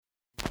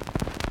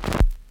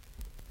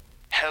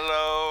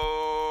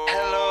Hello.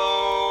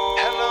 Hello.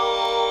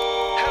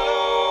 Hello. Hello.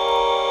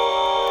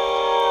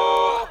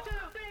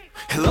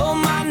 Hello,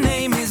 my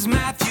name is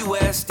Matthew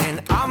West,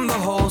 and I'm the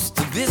host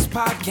of this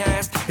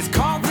podcast. It's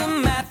called the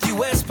Matthew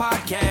West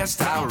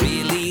Podcast. I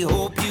really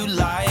hope you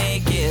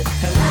like it.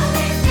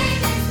 Hello, his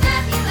name is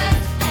Matthew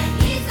West,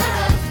 and he's the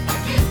host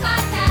of this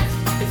podcast.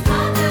 It's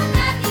called the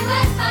Matthew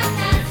West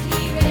Podcast.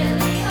 He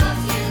really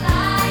hopes you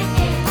like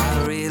it.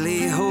 I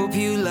really hope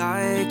you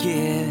like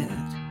it.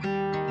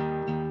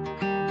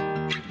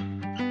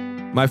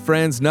 My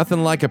friends,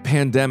 nothing like a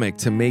pandemic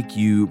to make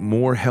you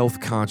more health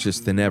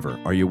conscious than ever.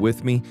 Are you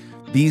with me?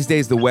 These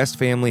days, the West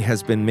family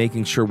has been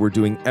making sure we're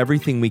doing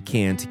everything we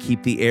can to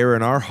keep the air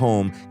in our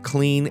home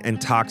clean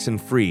and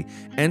toxin-free.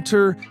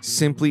 Enter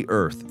Simply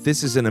Earth.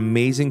 This is an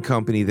amazing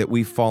company that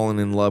we've fallen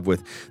in love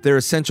with. Their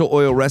essential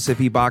oil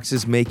recipe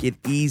boxes make it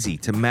easy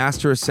to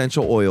master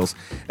essential oils.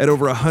 At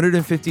over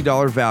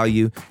 $150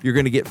 value, you're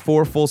going to get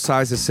 4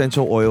 full-size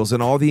essential oils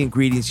and all the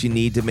ingredients you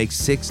need to make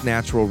 6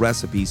 natural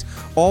recipes,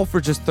 all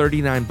for just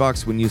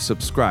 $39 when you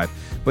subscribe.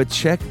 But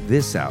check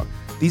this out.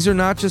 These are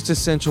not just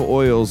essential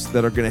oils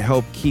that are going to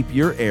help keep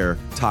your air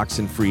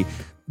toxin-free.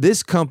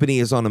 This company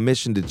is on a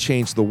mission to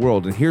change the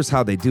world, and here's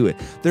how they do it.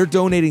 They're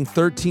donating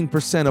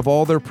 13% of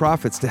all their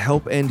profits to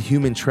help end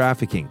human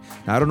trafficking.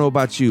 Now, I don't know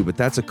about you, but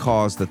that's a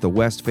cause that the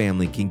West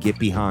family can get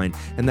behind,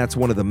 and that's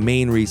one of the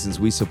main reasons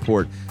we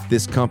support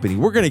this company.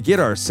 We're going to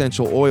get our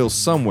essential oils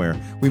somewhere.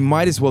 We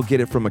might as well get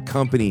it from a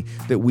company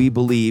that we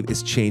believe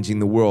is changing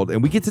the world,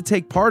 and we get to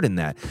take part in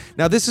that.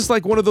 Now, this is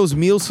like one of those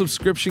meal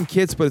subscription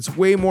kits, but it's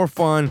way more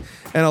fun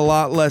and a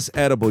lot less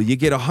edible. You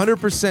get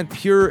 100%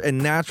 pure and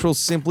natural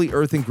Simply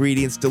Earth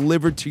ingredients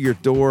delivered to your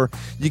door.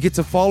 You get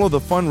to follow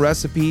the fun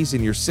recipes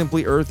in your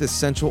Simply Earth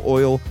essential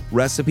oil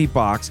recipe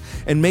box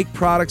and make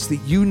products that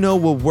you know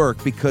will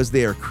work because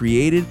they are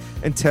created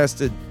and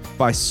tested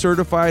by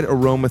certified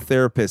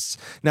aromatherapists.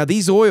 Now,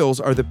 these oils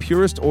are the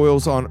purest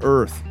oils on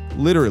earth.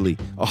 Literally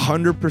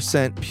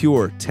 100%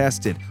 pure,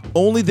 tested.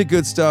 Only the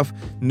good stuff,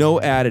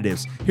 no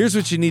additives. Here's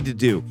what you need to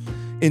do.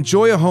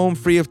 Enjoy a home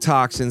free of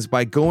toxins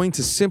by going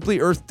to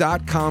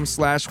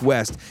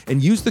simplyearth.com/West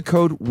and use the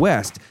code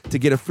WEST to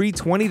get a free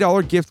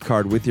 $20 gift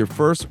card with your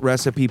first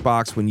recipe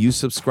box when you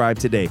subscribe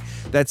today.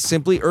 That's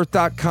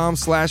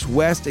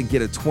simplyearth.com/West and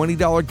get a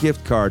 $20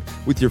 gift card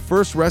with your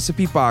first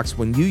recipe box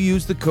when you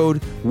use the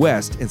code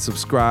WEST and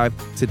subscribe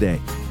today.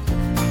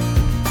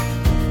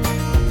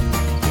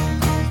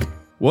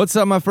 What's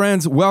up, my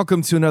friends?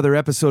 Welcome to another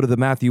episode of the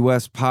Matthew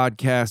West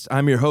Podcast.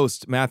 I'm your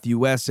host, Matthew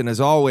West, and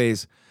as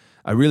always,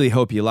 I really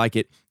hope you like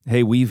it.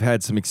 Hey, we've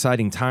had some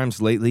exciting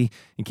times lately.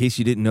 In case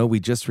you didn't know, we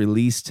just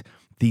released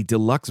the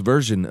deluxe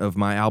version of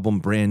my album,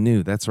 Brand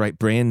New. That's right,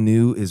 Brand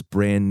New is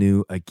brand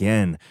new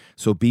again.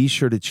 So be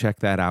sure to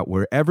check that out.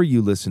 Wherever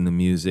you listen to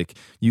music,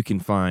 you can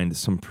find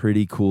some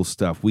pretty cool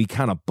stuff. We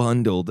kind of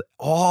bundled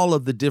all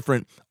of the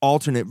different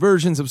alternate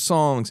versions of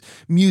songs,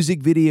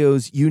 music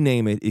videos, you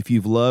name it. If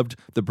you've loved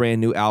the Brand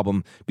New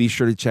album, be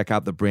sure to check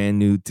out the Brand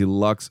New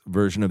deluxe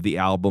version of the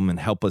album and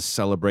help us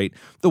celebrate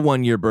the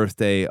 1-year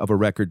birthday of a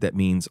record that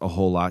means a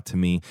whole lot to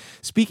me.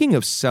 Speaking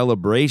of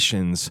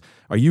celebrations,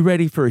 are you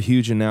ready for a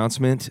huge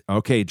announcement?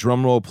 Okay,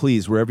 drum roll,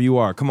 please, wherever you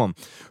are. Come on.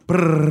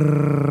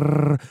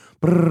 Brrr,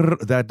 brrr.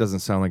 That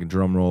doesn't sound like a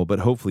drum roll, but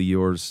hopefully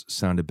yours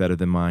sounded better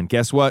than mine.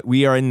 Guess what?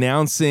 We are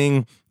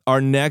announcing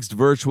our next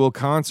virtual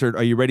concert.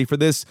 Are you ready for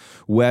this?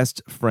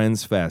 West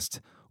Friends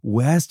Fest.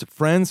 West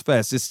Friends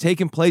Fest. It's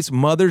taking place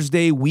Mother's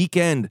Day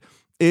weekend.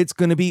 It's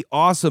going to be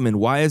awesome. And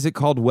why is it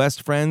called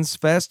West Friends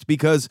Fest?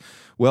 Because,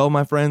 well,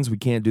 my friends, we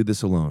can't do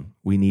this alone.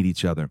 We need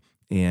each other.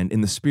 And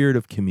in the spirit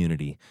of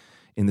community,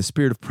 in the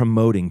spirit of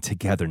promoting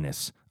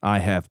togetherness, I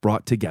have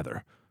brought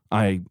together,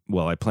 I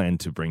plan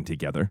to bring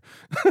together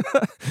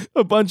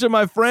a bunch of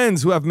my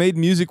friends who I've made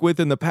music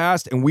with in the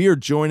past, and we are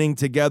joining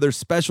together.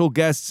 Special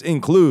guests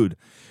include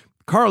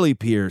Carly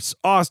Pierce,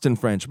 Austin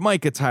French,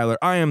 Micah Tyler,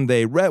 I Am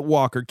They, Rhett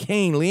Walker,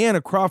 Kane,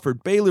 Leanna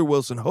Crawford, Baylor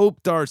Wilson,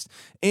 Hope Darst,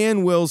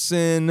 Ann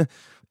Wilson,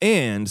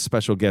 and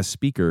special guest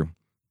speaker,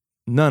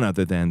 none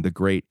other than the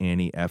great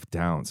Annie F.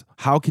 Downs.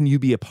 How can you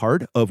be a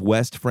part of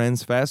West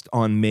Friends Fest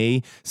on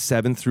May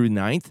 7th through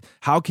 9th?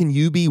 How can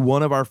you be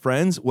one of our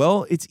friends?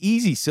 Well, it's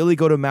easy, silly.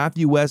 Go to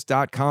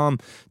MatthewWest.com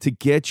to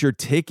get your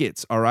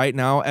tickets, all right?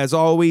 Now, as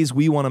always,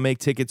 we want to make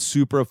tickets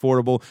super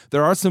affordable.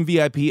 There are some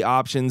VIP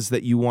options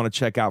that you want to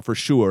check out for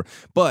sure,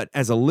 but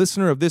as a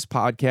listener of this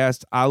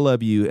podcast, I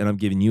love you, and I'm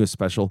giving you a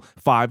special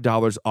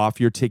 $5 off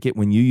your ticket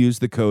when you use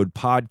the code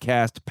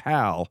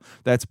PODCASTPAL.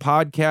 That's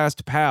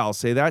PODCASTPAL.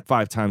 Say that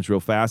 5 times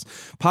real fast.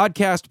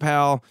 Podcast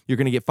Pal, you're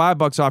going to get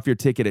 $5 off your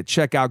ticket at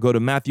checkout. Go to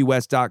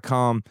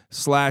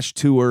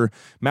MatthewWest.com/tour,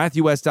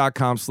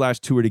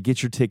 MatthewWest.com/tour to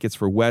get your tickets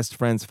for West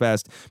Friends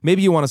Fest.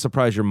 Maybe you want to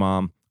surprise your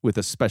mom with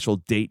a special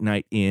date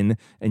night in,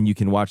 and you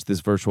can watch this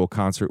virtual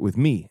concert with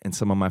me and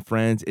some of my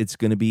friends. It's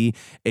going to be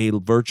a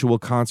virtual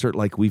concert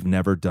like we've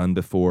never done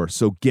before.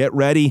 So get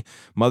ready.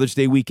 Mother's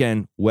Day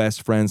weekend,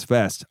 West Friends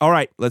Fest. All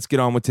right, let's get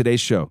on with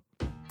today's show.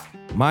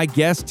 My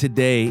guest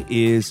today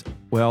is,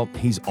 well,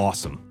 he's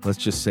awesome. Let's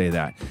just say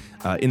that.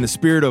 In the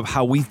spirit of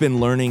how we've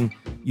been learning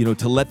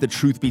to let the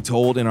truth be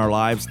told in our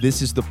lives,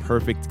 this is the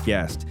perfect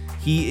guest.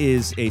 He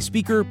is a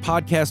speaker,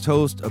 podcast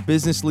host, a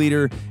business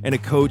leader, and a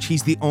coach.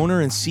 He's the owner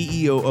and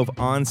CEO of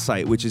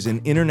Onsite, which is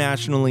an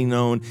internationally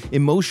known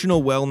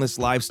emotional wellness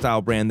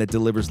lifestyle brand that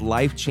delivers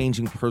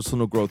life-changing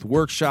personal growth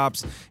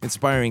workshops,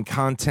 inspiring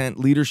content,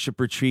 leadership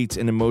retreats,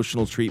 and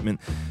emotional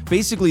treatment.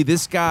 Basically,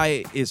 this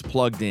guy is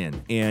plugged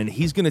in, and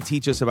he's going to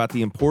teach us about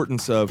the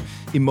importance of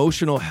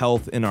emotional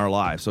health in our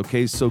lives,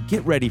 okay? So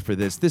get ready for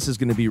this. This is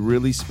going to be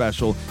really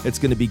special. It's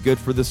going to be good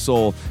for the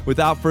soul.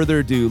 Without further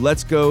ado,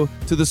 let's go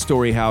to the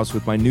Story House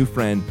with my new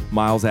friend,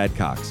 Miles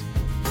Adcox.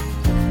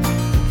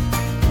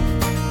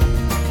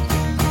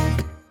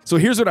 So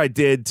here's what I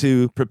did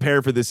to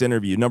prepare for this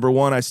interview. Number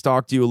one, I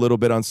stalked you a little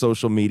bit on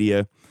social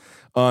media,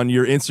 on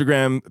your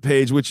Instagram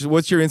page,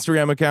 what's your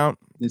Instagram account?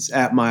 It's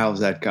at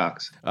Miles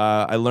Adcox.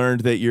 I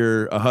learned that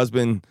you're a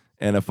husband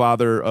and a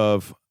father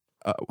of,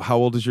 how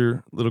old is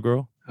your little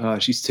girl?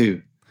 She's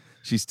 2.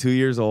 She's 2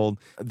 years old.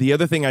 The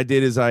other thing I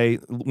did is I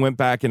went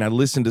back and I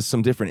listened to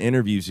some different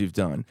interviews you've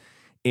done.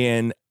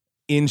 And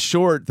in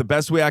short, the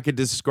best way I could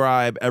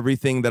describe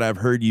everything that I've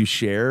heard you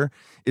share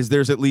is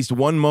there's at least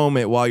one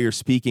moment while you're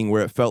speaking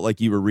where it felt like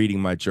you were reading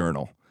my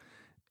journal.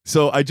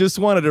 So I just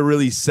wanted to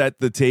really set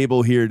the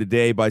table here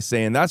today by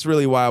saying that's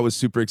really why I was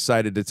super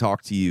excited to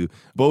talk to you,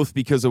 both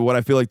because of what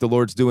I feel like the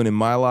Lord's doing in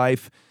my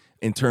life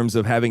in terms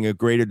of having a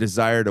greater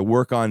desire to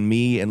work on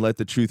me and let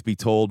the truth be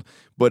told,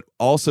 but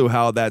also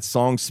how that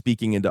song's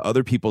speaking into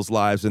other people's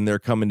lives and they're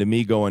coming to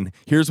me going,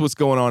 here's what's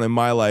going on in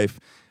my life.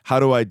 How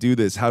do I do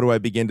this? How do I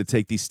begin to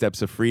take these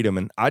steps of freedom?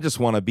 And I just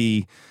want to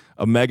be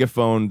a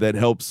megaphone that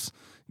helps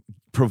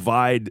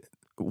provide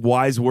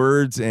wise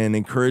words and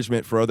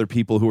encouragement for other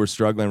people who are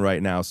struggling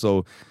right now.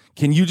 So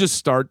can you just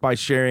start by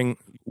sharing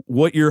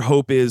what your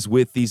hope is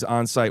with these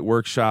on-site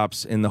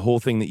workshops and the whole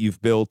thing that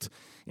you've built?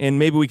 And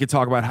maybe we could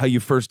talk about how you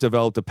first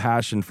developed a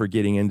passion for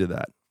getting into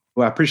that.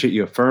 Well, I appreciate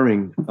you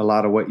affirming a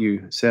lot of what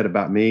you said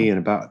about me and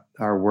about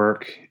our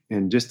work.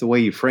 And just the way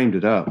you framed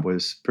it up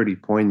was pretty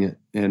poignant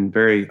and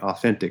very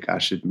authentic. I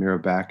should mirror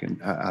back.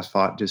 And I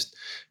thought just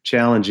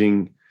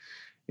challenging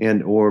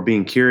and or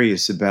being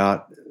curious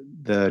about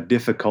the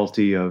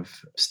difficulty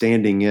of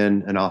standing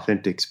in an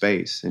authentic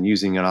space and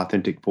using an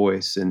authentic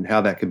voice and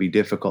how that can be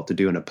difficult to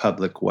do in a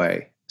public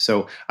way.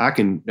 So I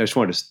just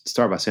wanted to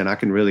start by saying I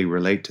can really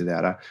relate to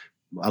that.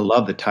 I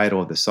love the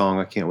title of the song.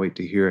 I can't wait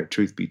to hear it,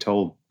 Truth Be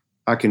Told.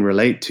 I can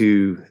relate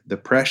to the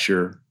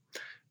pressure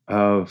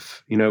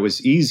of, it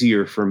was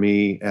easier for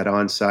me at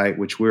Onsite,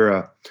 which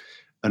we're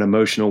an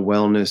emotional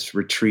wellness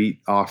retreat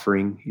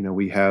offering.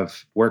 We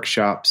have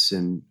workshops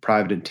and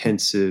private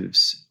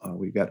intensives.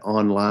 We've got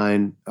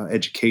online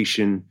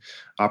education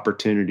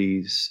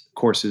opportunities,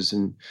 courses,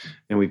 and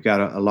we've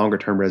got a longer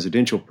term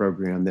residential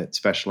program that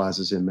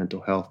specializes in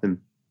mental health. And,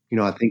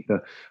 I think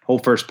the whole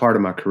first part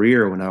of my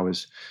career when I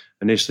was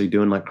initially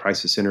doing like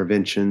crisis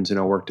interventions, and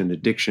I worked in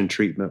addiction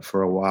treatment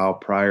for a while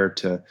prior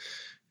to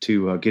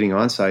getting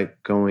Onsite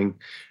going,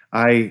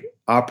 I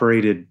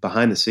operated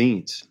behind the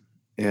scenes.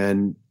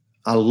 And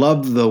I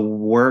love the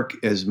work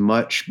as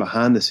much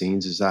behind the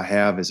scenes as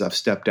I've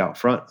stepped out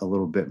front a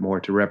little bit more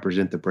to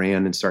represent the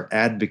brand and start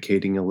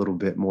advocating a little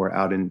bit more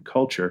out in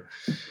culture.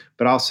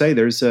 But I'll say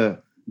there is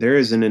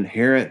an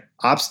inherent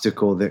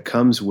obstacle that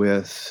comes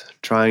with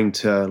trying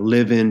to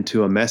live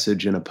into a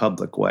message in a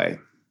public way.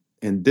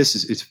 And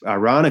it's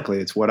ironically,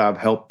 it's what I've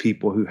helped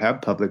people who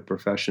have public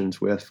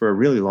professions with for a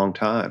really long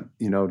time.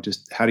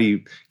 Just how do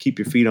you keep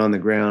your feet on the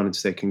ground and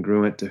stay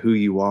congruent to who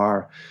you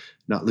are,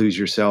 not lose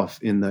yourself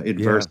in the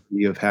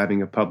adversity of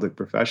having a public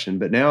profession.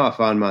 But now I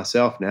find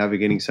myself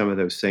navigating some of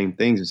those same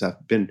things as I've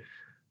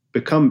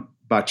become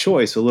by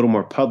choice a little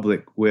more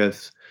public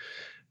with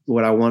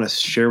what I want to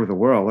share with the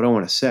world, what I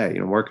want to say,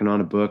 working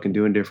on a book and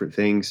doing different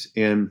things.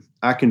 And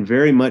I can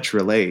very much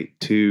relate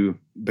to,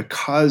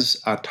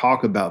 because I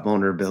talk about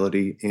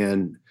vulnerability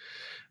and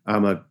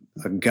I'm a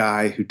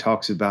guy who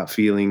talks about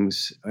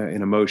feelings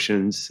and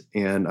emotions,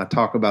 and I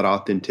talk about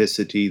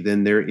authenticity,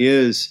 then there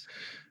is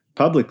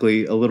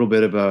publicly a little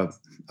bit of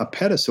a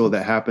pedestal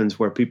that happens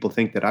where people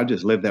think that I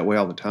just live that way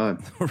all the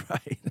time.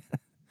 Right.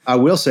 I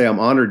will say I'm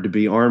honored to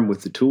be armed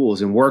with the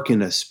tools and work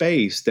in a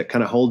space that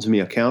kind of holds me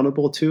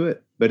accountable to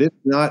it. But it's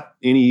not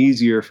any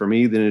easier for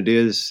me than it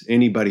is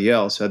anybody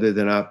else, other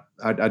than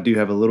I do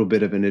have a little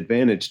bit of an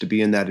advantage to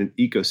be in that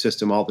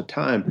ecosystem all the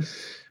time.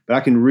 But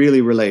I can really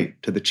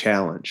relate to the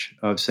challenge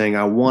of saying,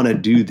 I want to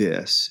do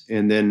this.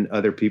 And then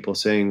other people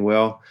saying,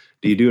 well,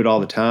 do you do it all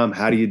the time?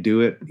 How do you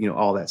do it?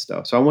 All that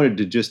stuff. So I wanted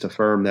to just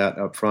affirm that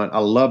up front. I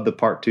love the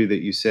part too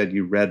that you said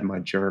you read my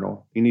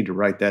journal. You need to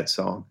write that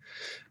song.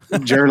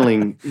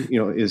 Journaling,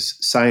 is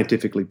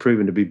scientifically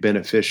proven to be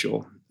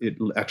beneficial. It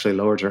actually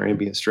lowers our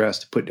ambient stress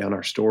to put down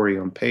our story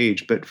on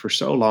page. But for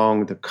so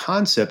long, the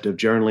concept of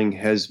journaling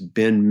has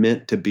been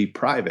meant to be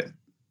private.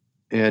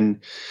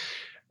 And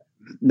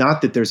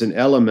not that there's an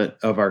element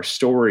of our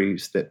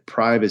stories that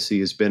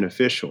privacy is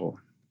beneficial,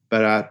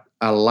 but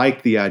I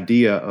like the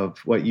idea of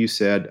what you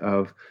said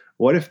of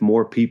what if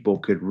more people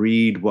could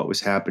read what was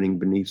happening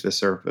beneath the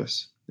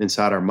surface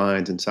inside our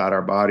minds, inside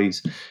our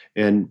bodies.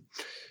 And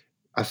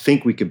I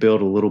think we could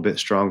build a little bit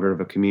stronger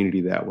of a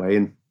community that way.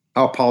 And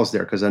I'll pause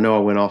there because I know I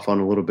went off on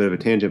a little bit of a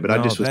tangent, but I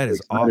No, just was that so is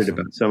excited awesome.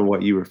 about some of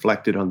what you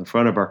reflected on the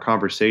front of our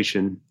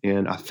conversation.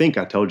 And I think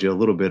I told you a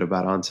little bit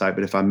about on-site,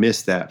 but if I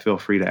missed that, feel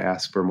free to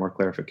ask for more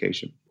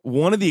clarification.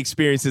 One of the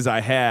experiences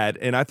I had,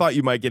 and I thought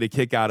you might get a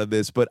kick out of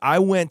this, but I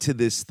went to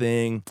this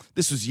thing.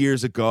 This was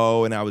years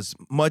ago, and I was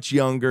much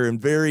younger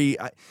and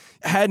I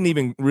hadn't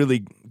even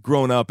really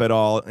grown up at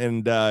all.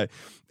 And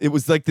it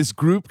was like this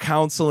group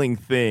counseling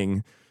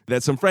thing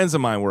that some friends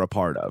of mine were a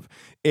part of.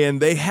 And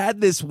they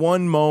had this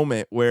one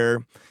moment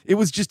where it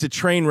was just a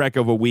train wreck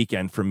of a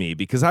weekend for me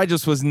because I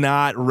just was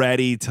not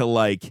ready to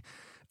like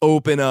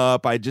open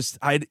up. And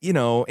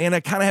I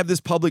kind of have this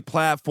public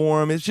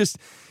platform. It's just,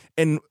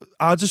 and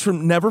I'll just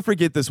never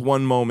forget this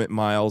one moment,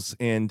 Miles.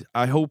 And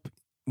I hope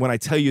when I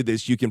tell you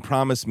this, you can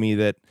promise me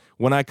that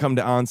when I come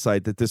to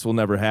Onsite that this will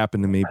never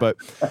happen to me. But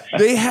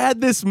they had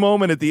this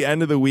moment at the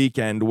end of the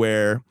weekend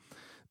where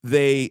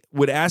they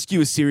would ask you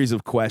a series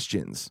of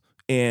questions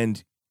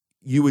and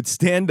you would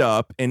stand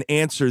up and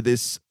answer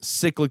this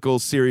cyclical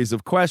series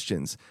of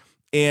questions.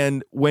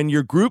 And when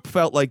your group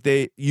felt like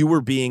you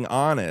were being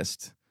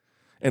honest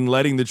and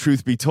letting the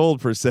truth be told,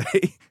 per se,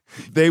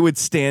 they would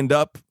stand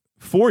up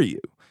for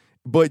you.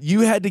 But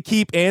you had to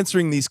keep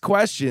answering these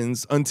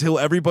questions until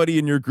everybody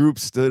in your group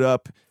stood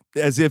up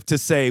as if to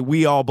say,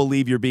 we all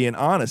believe you're being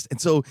honest.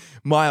 And so,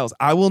 Miles,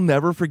 I will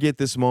never forget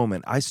this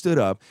moment. I stood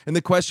up and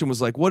the question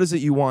was like, what is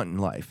it you want in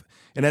life?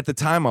 And at the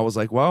time I was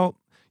like, well,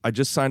 I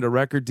just signed a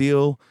record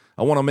deal.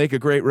 I want to make a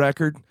great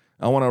record.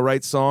 I want to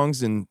write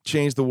songs and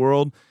change the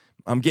world.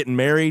 I'm getting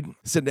married. I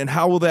said, and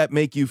how will that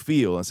make you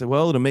feel? I said,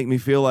 well, it'll make me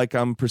feel like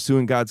I'm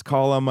pursuing God's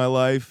call on my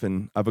life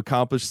and I've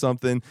accomplished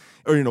something.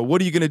 Or,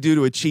 what are you going to do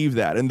to achieve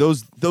that? And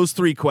those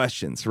three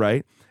questions,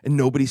 right? And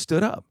nobody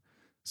stood up.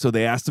 So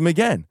they asked him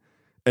again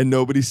and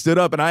nobody stood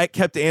up. And I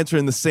kept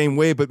answering the same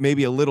way, but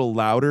maybe a little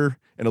louder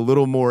and a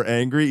little more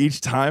angry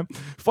each time.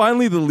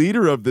 Finally, the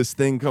leader of this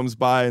thing comes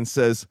by and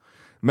says,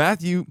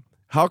 Matthew,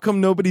 how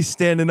come nobody's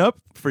standing up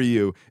for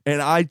you?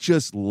 And I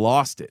just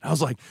lost it. I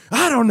was like,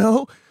 I don't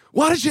know.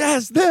 Why did you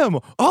ask them?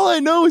 All I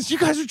know is you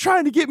guys are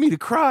trying to get me to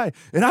cry,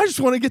 and I just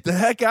want to get the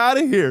heck out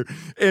of here.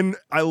 And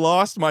I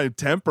lost my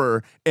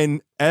temper.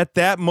 And at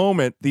that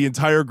moment, the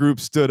entire group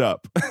stood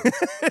up.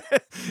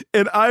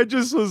 And I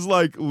just was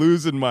like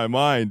losing my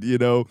mind,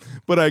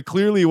 but I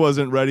clearly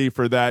wasn't ready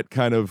for that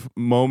kind of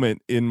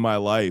moment in my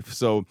life.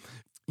 So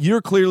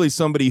you're clearly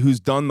somebody who's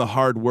done the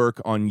hard work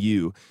on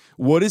you.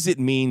 What does it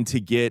mean to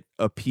get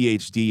a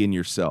PhD in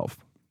yourself?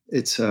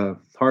 It's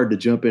hard to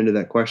jump into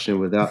that question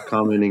without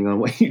commenting on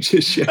what you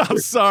just shared. I'm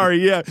sorry.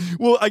 Yeah.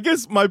 Well, I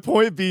guess my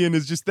point being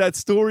is just that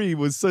story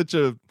was such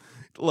a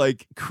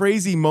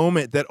crazy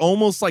moment that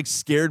almost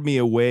scared me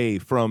away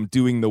from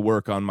doing the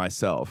work on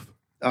myself.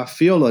 I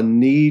feel a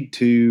need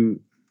to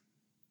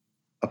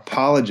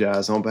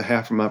apologize on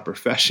behalf of my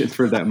profession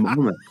for that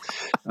moment,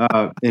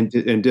 and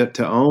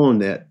to own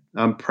that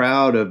I'm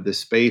proud of the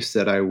space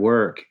that I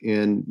work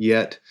in,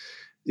 yet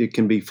it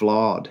can be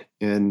flawed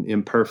and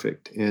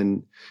imperfect.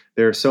 And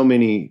there are so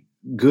many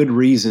good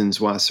reasons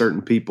why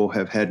certain people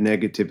have had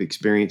negative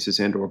experiences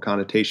and or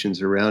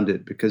connotations around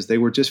it because they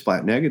were just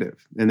flat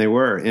negative, and they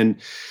were.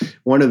 And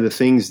one of the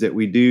things that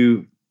we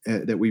do,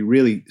 that we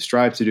really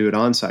strive to do at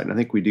Onsite, and I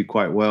think we do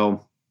quite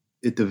well,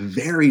 at the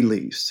very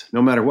least,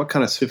 no matter what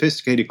kind of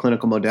sophisticated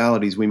clinical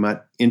modalities we might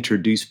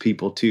introduce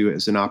people to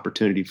as an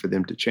opportunity for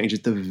them to change,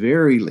 at the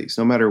very least,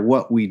 no matter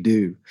what we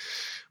do,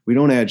 we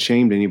don't add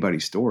shame to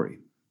anybody's story.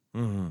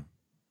 Mm-hmm.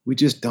 We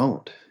just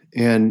don't.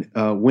 And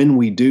when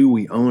we do,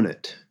 we own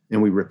it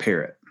and we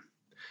repair it.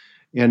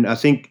 And I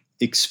think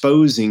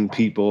exposing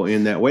people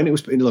in that way,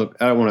 and look,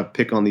 I don't want to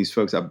pick on these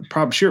folks. I'm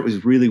probably sure it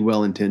was really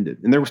well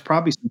intended. And there was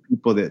probably some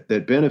people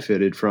that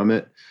benefited from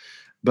it.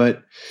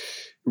 But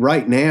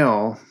right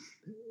now,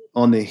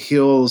 on the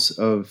heels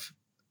of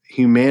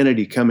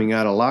humanity coming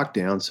out of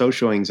lockdown,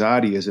 social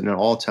anxiety is at an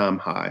all-time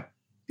high.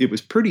 It was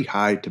pretty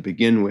high to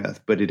begin with,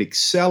 but it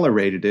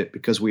accelerated it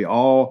because we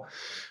all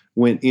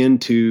went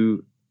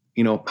into,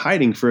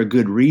 hiding for a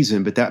good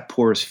reason, but that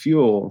pours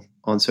fuel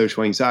on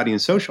social anxiety.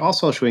 And all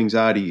social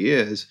anxiety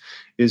is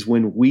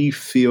when we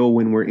feel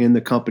when we're in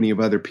the company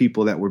of other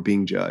people that we're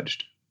being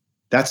judged.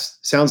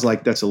 Sounds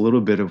like that's a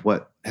little bit of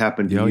what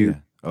happened to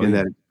you. In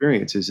that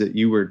experience, is that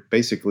you were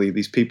basically,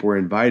 these people were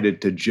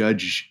invited to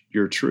judge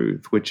your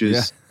truth, which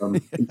is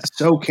it's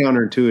so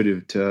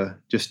counterintuitive to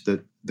just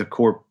the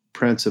core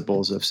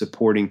principles of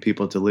supporting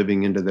people to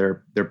living into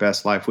their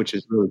best life, which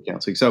is really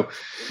counseling. So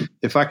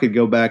if I could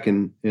go back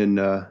and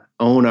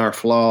own our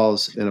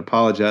flaws and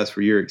apologize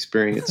for your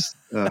experience,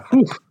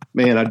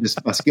 man,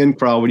 my skin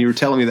crawled when you were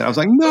telling me that. I was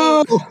like,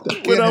 no.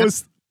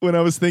 When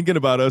I was thinking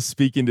about us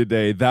speaking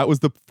today, that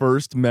was the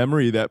first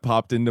memory that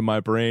popped into my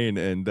brain.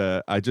 And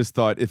I just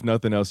thought, if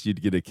nothing else,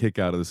 you'd get a kick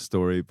out of the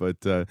story. But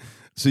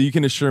so you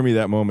can assure me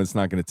that moment's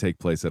not going to take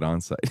place at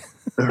Onsite.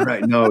 All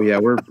right. No, yeah,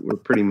 we're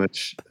pretty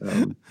much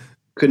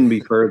couldn't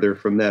be further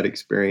from that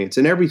experience.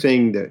 And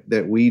everything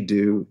that we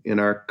do in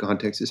our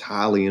context is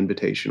highly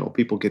invitational.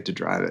 People get to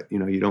drive it.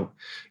 You don't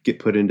get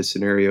put into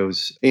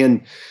scenarios.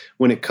 And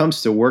when it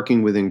comes to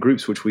working within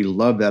groups, which we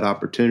love that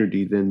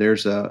opportunity, then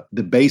there's the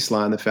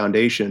baseline, the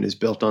foundation is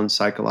built on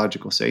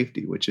psychological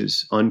safety, which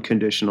is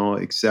unconditional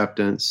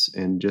acceptance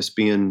and just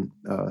being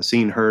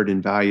seen, heard,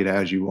 and valued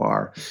as you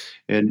are.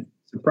 And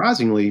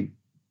surprisingly,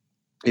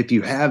 if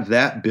you have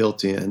that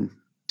built in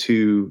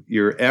to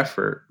your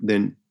effort,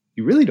 then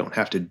you really don't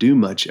have to do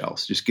much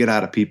else. Just get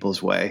out of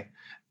people's way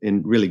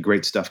and really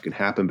great stuff can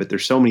happen. But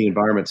there's so many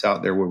environments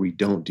out there where we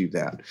don't do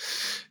that.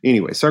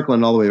 Anyway,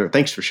 circling all the way over.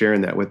 Thanks for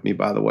sharing that with me,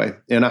 by the way.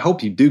 And I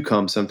hope you do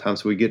come sometime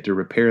so we get to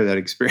repair that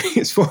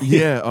experience for you.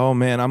 Yeah. Oh,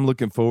 man, I'm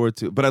looking forward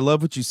to it. But I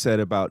love what you said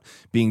about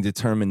being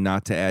determined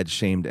not to add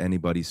shame to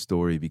anybody's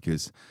story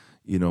because,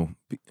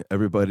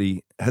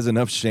 everybody has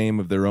enough shame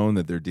of their own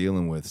that they're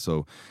dealing with.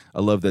 So I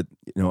love that,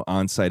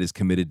 Onsite is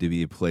committed to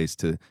be a place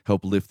to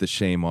help lift the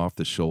shame off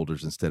the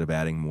shoulders instead of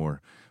adding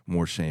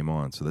more shame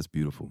on. So that's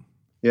beautiful.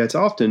 Yeah, it's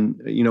often,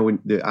 when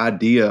the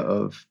idea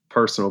of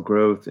personal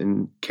growth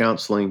and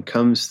counseling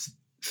comes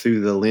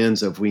through the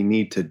lens of we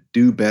need to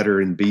do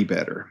better and be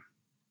better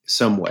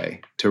some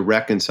way to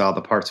reconcile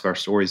the parts of our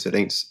stories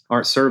that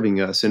aren't serving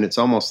us. And it's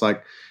almost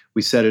like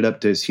we set it up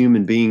to as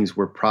human beings,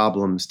 we're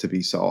problems to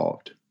be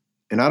solved.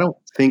 And I don't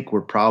think we're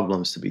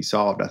problems to be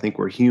solved. I think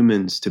we're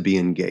humans to be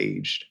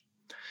engaged.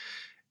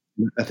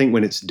 I think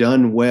when it's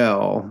done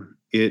well,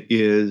 it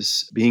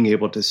is being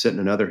able to sit in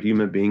another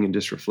human being and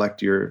just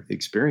reflect your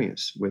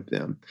experience with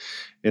them.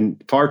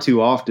 And far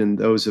too often,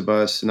 those of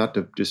us, not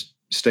to just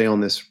stay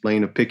on this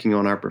lane of picking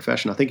on our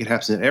profession, I think it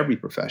happens in every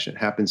profession. It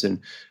happens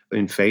in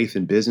faith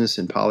and business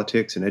and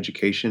politics and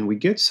education. We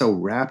get so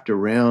wrapped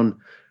around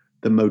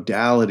the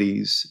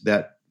modalities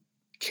that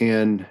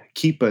can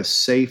keep us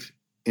safe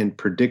and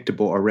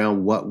predictable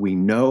around what we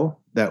know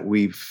that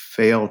we've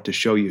failed to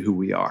show you who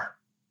we are.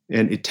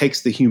 And it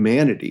takes the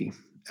humanity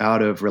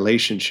out of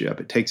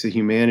relationship. It takes the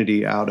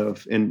humanity out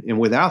of, and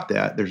without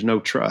that, there's no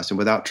trust. And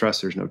without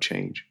trust, there's no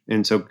change.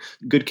 And so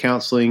good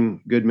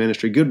counseling, good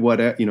ministry, good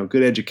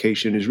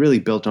education is really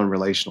built on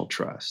relational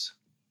trust.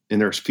 And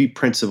there's a few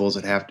principles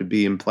that have to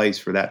be in place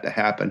for that to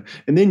happen.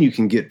 And then you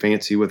can get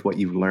fancy with what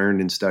you've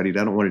learned and studied.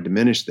 I don't want to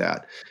diminish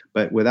that.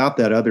 But without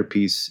that other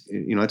piece,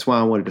 that's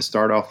why I wanted to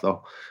start off the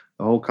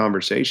whole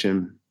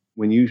conversation.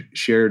 When you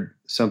shared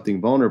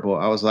something vulnerable,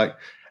 I was like,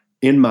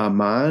 in my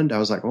mind, I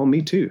was like, well,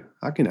 me too.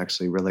 I can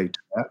actually relate to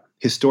that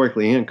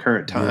historically and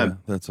current time. Yeah,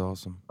 that's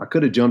awesome. I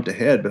could have jumped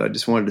ahead, but I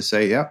just wanted to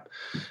say, yep,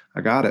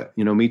 I got it.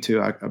 Me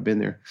too. I've been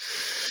there.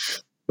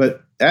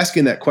 But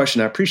asking that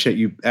question, I appreciate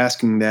you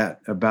asking that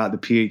about the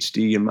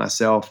PhD and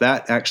myself.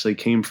 That actually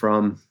came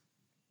from,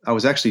 I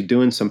was actually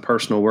doing some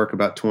personal work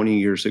about 20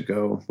 years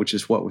ago, which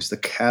is what was the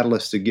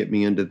catalyst to get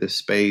me into this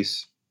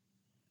space.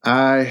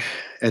 I,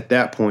 at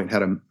that point,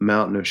 had a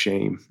mountain of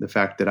shame. The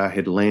fact that I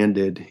had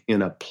landed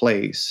in a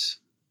place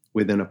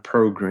within a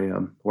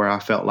program where I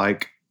felt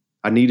like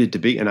I needed to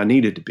be, and I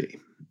needed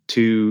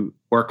to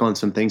work on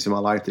some things in my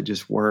life that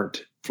just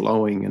weren't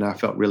flowing. And I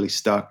felt really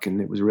stuck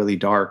and it was really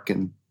dark.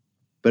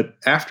 But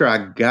after I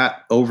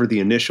got over the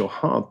initial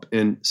hump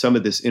and some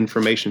of this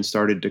information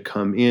started to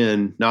come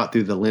in, not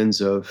through the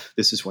lens of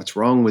this is what's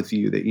wrong with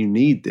you, that you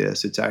need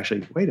this. It's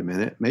actually, wait a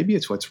minute, maybe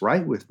it's what's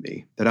right with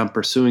me, that I'm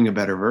pursuing a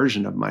better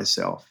version of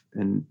myself.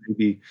 And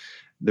maybe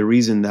the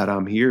reason that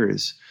I'm here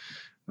is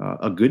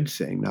a good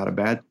thing, not a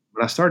bad.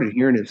 When I started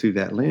hearing it through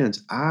that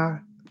lens,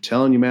 I'm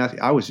telling you, Matthew,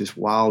 I was just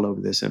wild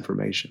over this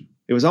information.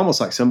 It was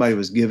almost like somebody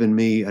was giving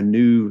me a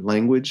new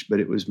language, but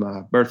it was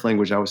my birth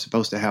language I was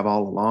supposed to have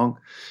all along.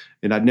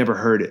 And I'd never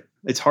heard it.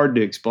 It's hard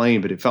to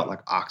explain, but it felt like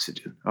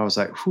oxygen. I was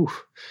like, whew,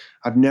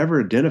 I've never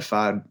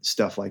identified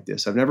stuff like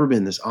this. I've never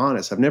been this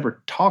honest. I've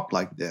never talked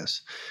like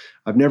this.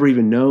 I've never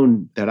even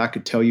known that I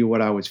could tell you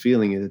what I was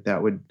feeling and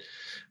that would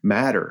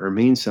matter or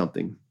mean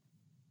something.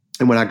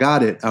 And when I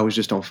got it, I was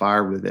just on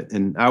fire with it.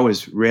 And I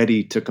was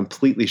ready to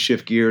completely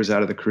shift gears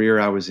out of the career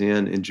I was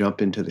in and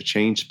jump into the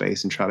change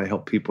space and try to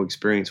help people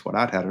experience what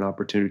I'd had an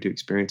opportunity to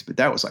experience. But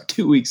that was like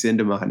 2 weeks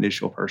into my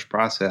initial first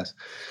process.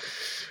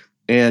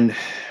 And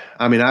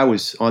I mean, I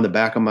was on the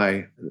back of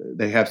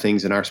they have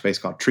things in our space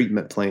called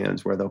treatment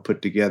plans where they'll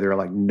put together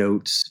like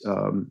notes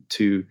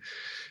to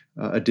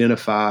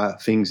identify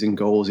things and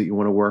goals that you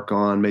want to work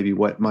on, maybe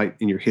what might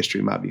in your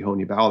history might be holding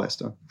you back, all that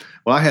stuff.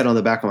 Well, I had on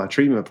the back of my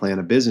treatment plan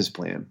a business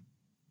plan.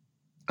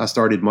 I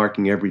started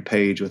marking every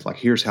page with like,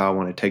 here's how I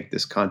want to take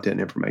this content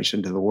and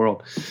information to the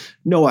world.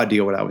 No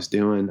idea what I was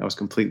doing. I was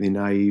completely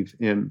naive.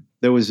 And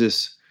there was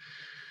this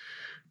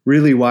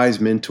really wise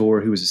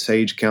mentor who was a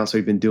sage counselor.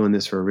 He'd been doing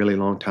this for a really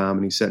long time.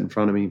 And he sat in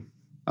front of me.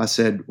 I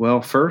said,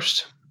 well,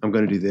 first I'm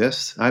going to do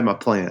this. I have my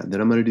plan. Then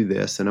I'm going to do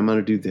this and I'm going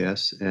to do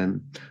this.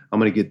 And I'm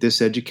going to get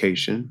this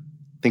education.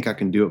 I think I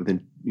can do it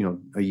within,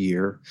 a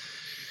year.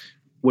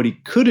 What he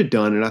could have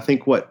done, and I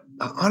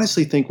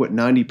honestly think what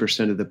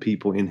 90% of the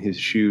people in his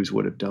shoes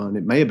would have done,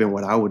 it may have been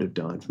what I would have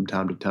done from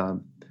time to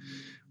time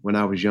when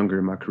I was younger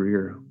in my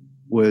career,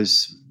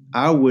 was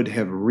I would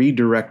have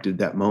redirected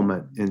that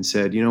moment and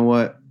said, you know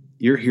what?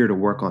 you're here to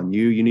work on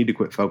you. You need to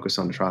quit focus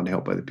on trying to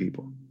help other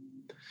people.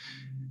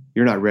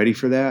 You're not ready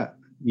for that.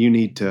 You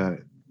need to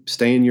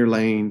stay in your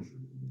lane.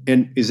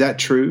 And is that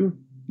true?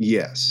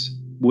 Yes.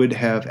 Would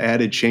have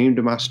added shame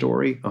to my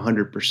story?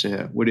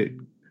 100%. Would it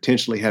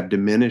potentially have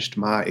diminished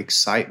my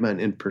excitement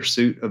in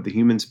pursuit of the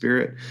human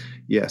spirit?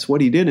 Yes.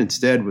 What he did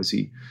instead was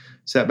he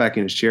sat back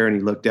in his chair and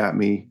he looked at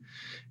me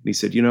and he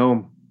said,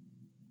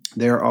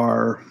 there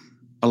are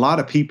a lot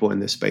of people in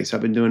this space.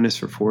 I've been doing this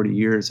for 40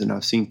 years and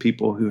I've seen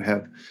people who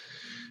have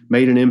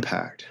made an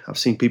impact. I've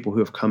seen people who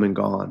have come and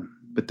gone.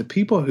 But the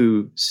people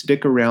who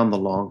stick around the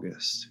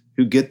longest,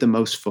 who get the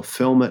most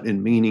fulfillment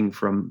and meaning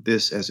from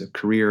this as a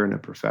career and a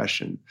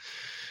profession,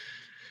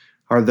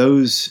 are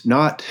those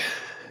not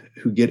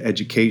who get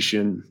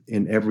education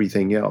in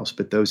everything else,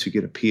 but those who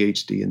get a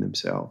PhD in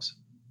themselves.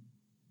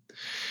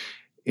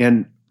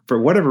 And for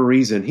whatever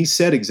reason, he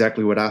said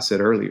exactly what I said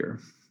earlier.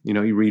 He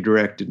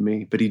redirected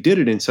me, but he did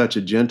it in such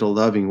a gentle,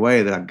 loving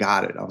way that I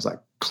got it. I was like,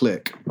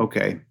 click.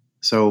 Okay.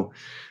 So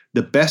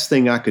the best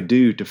thing I could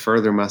do to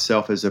further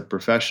myself as a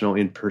professional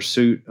in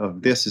pursuit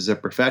of this as a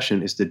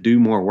profession is to do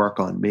more work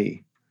on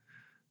me.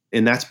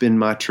 And that's been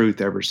my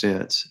truth ever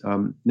since.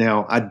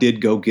 Now, I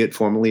did go get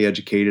formally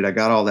educated. I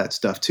got all that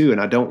stuff too. And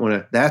I don't want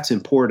to, that's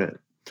important.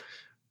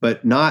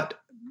 But not,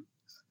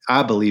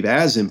 I believe,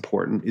 as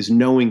important is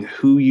knowing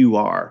who you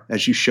are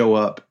as you show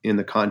up in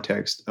the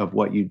context of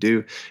what you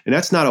do. And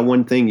that's not a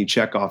one thing you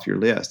check off your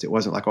list. It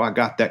wasn't like, I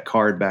got that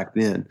card back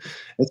then.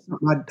 It's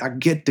not, I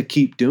get to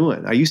keep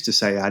doing. I used to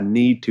say I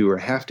need to or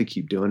have to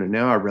keep doing. And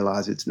now I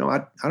realize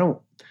I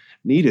don't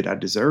need it. I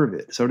deserve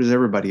it. So does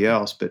everybody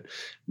else. But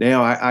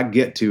now I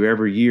get to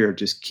every year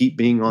just keep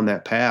being on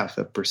that path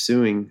of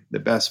pursuing the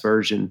best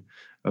version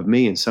of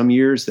me. And some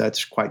years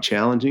that's quite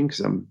challenging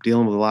because I'm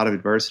dealing with a lot of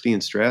adversity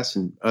and stress.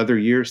 And other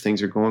years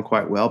things are going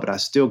quite well, but I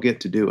still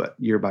get to do it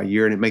year by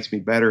year. And it makes me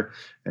better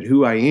at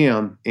who I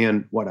am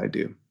and what I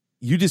do.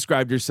 You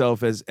described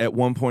yourself as at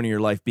one point in your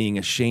life being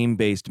a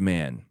shame-based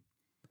man.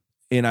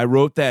 And I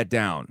wrote that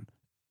down.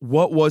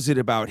 What was it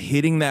about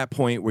hitting that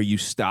point where you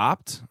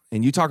stopped?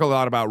 And you talk a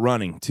lot about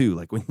running too.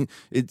 Like when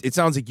it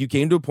sounds like you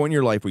came to a point in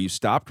your life where you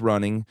stopped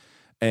running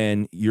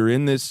and you're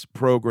in this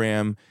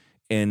program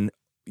and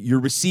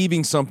you're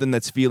receiving something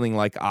that's feeling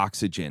like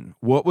oxygen.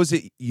 What was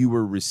it you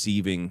were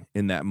receiving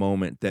in that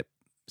moment that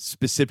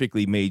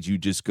specifically made you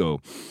just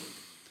go,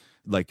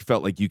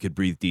 felt like you could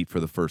breathe deep for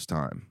the first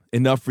time?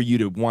 Enough for you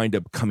to wind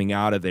up coming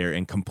out of there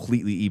and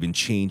completely even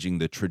changing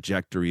the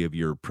trajectory of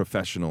your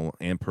professional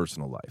and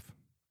personal life?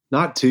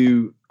 Not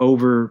to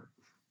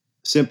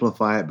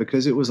oversimplify it,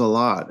 because it was a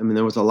lot. I mean,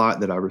 there was a lot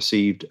that I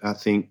received, I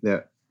think,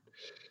 that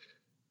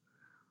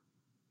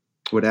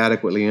would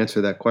adequately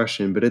answer that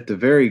question. But at the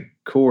very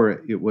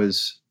core, it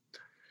was,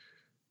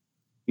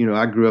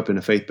 I grew up in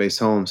a faith-based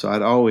home, so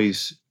I'd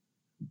always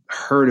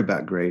heard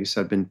about grace.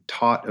 I'd been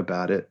taught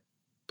about it,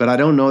 but I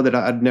don't know that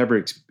I'd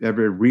never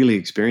ever really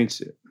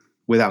experienced it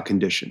without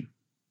condition.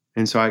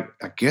 And so I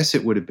guess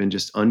it would have been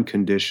just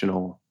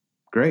unconditional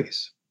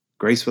grace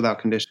without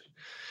condition,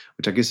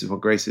 which I guess is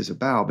what grace is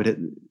about. But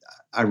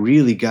I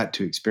really got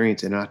to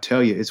experience it. And I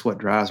tell you, it's what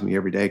drives me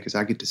every day because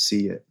I get to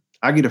see it.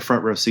 I get a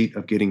front row seat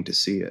of getting to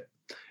see it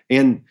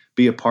and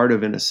be a part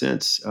of, in a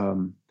sense,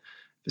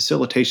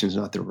 facilitation is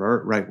not the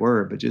right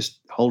word, but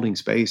just holding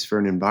space for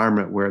an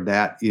environment where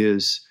that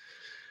is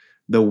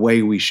the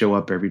way we show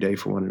up every day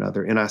for one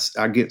another. And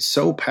I get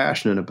so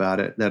passionate about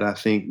it that I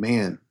think,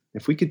 man,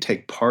 if we could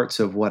take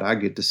parts of what I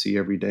get to see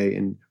every day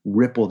and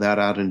ripple that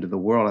out into the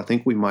world, I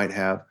think we might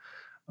have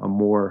a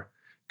more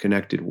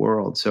connected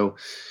world. So,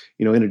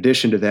 in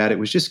addition to that, it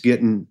was just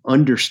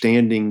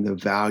understanding the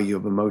value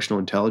of emotional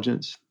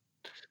intelligence,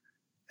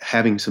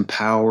 having some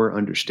power,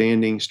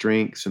 understanding,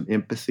 strength, some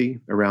empathy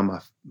around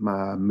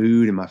my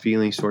mood and my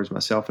feelings towards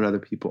myself and other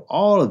people.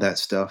 All of that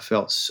stuff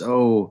felt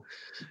so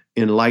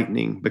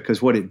enlightening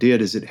because what it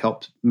did is it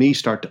helped me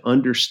start to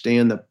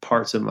understand the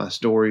parts of my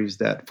stories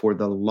that for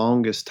the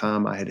longest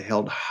time I had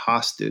held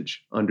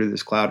hostage under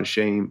this cloud of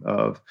shame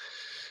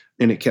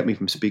and it kept me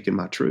from speaking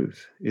my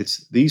truth.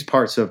 It's these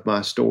parts of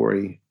my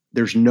story,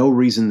 there's no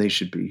reason they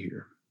should be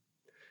here.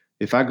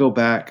 If I go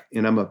back,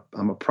 and I'm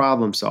a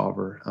problem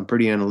solver, I'm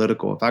pretty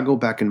analytical. If I go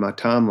back in my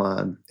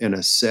timeline and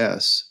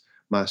assess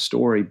my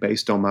story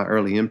based on my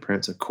early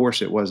imprints, of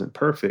course it wasn't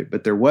perfect,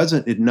 but there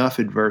wasn't enough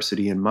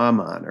adversity in my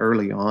mind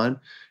early on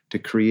to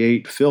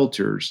create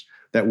filters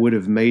that would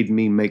have made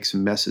me make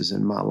some messes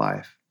in my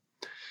life.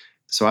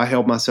 So I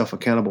held myself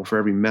accountable for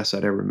every mess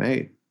I'd ever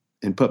made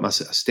and put a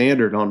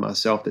standard on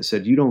myself that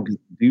said, you don't get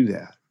to do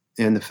that.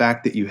 And the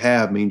fact that you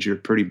have means you're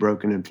pretty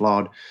broken and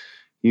flawed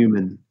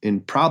human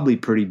and probably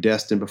pretty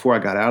destined, before I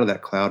got out of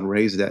that cloud and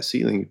raised that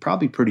ceiling,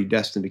 probably pretty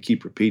destined to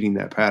keep repeating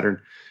that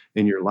pattern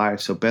in your life.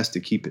 So best to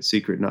keep it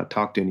secret, not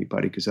talk to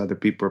anybody, because other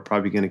people are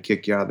probably going to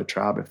kick you out of the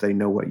tribe if they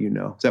know what you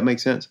know. Does that make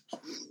sense?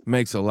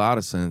 Makes a lot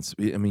of sense.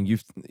 I mean,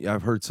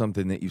 I've heard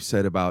something that you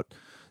said about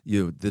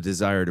the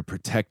desire to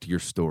protect your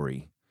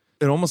story.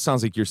 It almost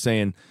sounds like you're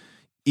saying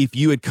if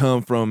you had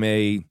come from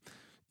a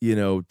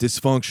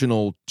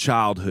dysfunctional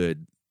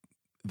childhood,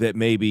 that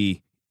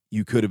maybe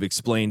you could have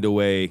explained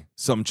away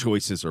some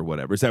choices or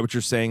whatever. Is that what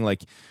you're saying?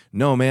 Like,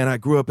 no, man, I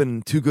grew up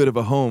in too good of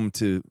a home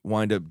to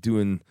wind up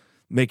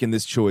making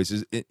this choice.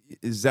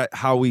 Is that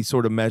how we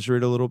sort of measure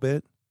it a little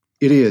bit?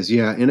 It is,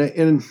 yeah.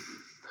 And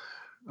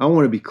I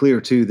want to be clear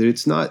too that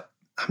it's not.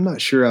 I'm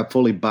not sure I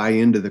fully buy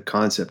into the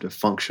concept of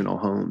functional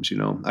homes. You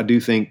know, I do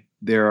think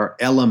there are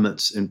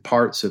elements and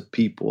parts of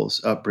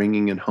people's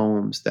upbringing and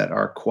homes that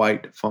are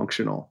quite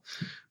functional,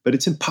 but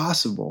it's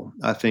impossible,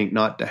 I think,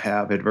 not to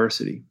have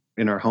adversity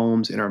in our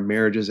homes, in our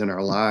marriages, in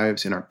our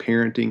lives, in our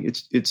parenting.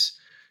 It's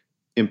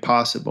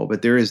impossible,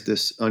 but there is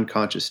this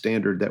unconscious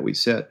standard that we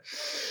set.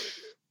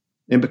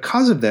 And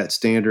because of that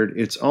standard,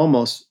 it's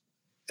almost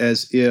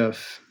as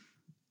if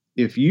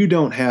you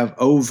don't have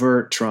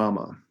overt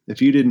trauma,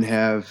 if you didn't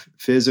have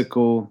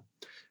physical,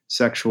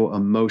 sexual,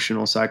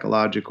 emotional,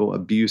 psychological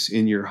abuse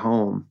in your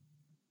home,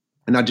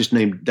 and I just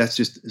named, that's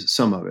just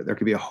some of it. There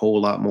could be a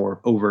whole lot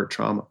more overt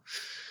trauma.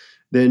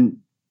 Then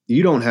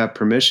you don't have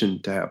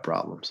permission to have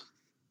problems.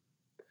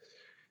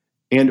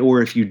 And,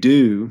 or if you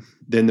do,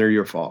 then they're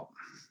your fault.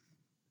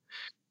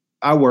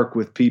 I work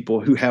with people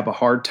who have a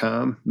hard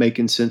time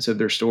making sense of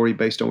their story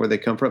based on where they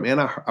come from. And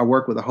I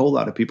work with a whole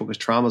lot of people, because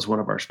trauma is one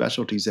of our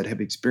specialties, that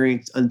have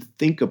experienced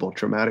unthinkable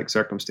traumatic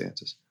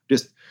circumstances,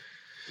 just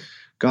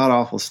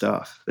god-awful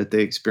stuff that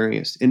they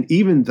experienced. And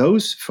even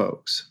those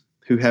folks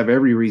who have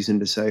every reason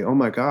to say, oh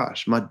my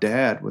gosh, my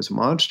dad was a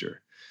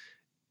monster,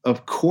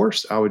 of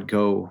course I would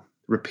go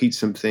repeat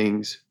some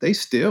things. They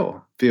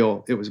still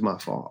feel it was my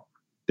fault.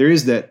 There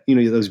is that,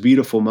 those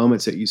beautiful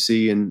moments that you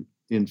see in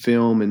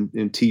film and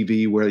in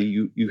TV where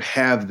you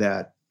have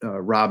that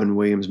Robin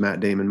Williams, Matt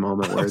Damon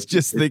moment. I was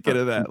just thinking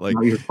of that, like,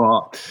 not your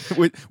fault.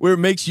 Where it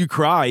makes you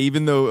cry,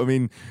 even though, I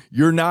mean,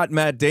 you're not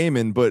Matt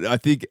Damon, but I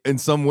think in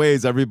some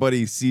ways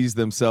everybody sees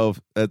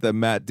themselves at that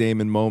Matt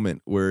Damon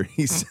moment where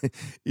he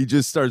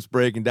just starts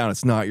breaking down.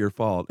 It's not your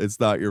fault. It's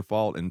not your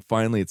fault. And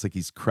finally, it's like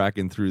he's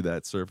cracking through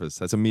that surface.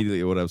 That's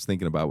immediately what I was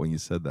thinking about when you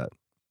said that.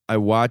 I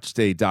watched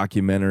a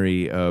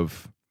documentary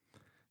of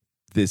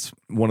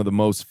one of the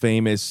most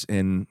famous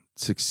and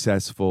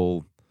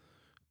successful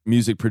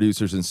music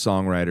producers and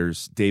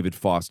songwriters, David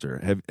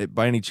Foster.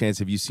 By any chance,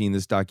 have you seen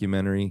this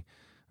documentary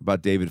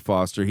about David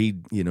Foster? He,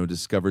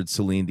 discovered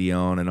Celine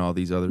Dion and all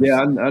these others.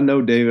 Yeah, I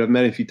know David. I've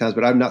met him a few times,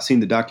 but I've not seen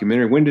the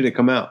documentary. When did it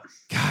come out?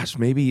 Gosh,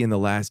 maybe in the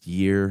last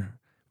year.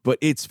 But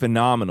it's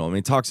phenomenal. I mean,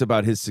 it talks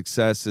about his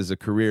success as a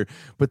career.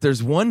 But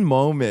there's one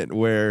moment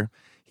where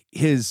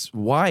his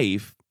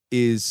wife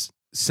is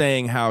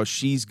saying how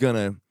she's going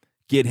to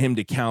get him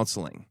to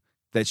counseling,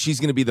 that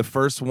she's going to be the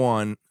first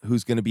one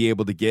who's going to be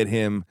able to get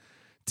him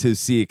to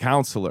see a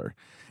counselor.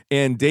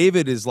 And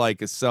David is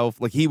like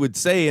he would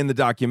say in the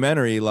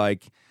documentary,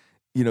 like,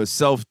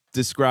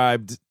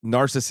 self-described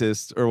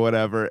narcissist or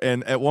whatever.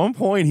 And at one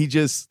point he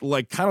just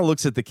like kind of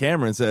looks at the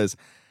camera and says,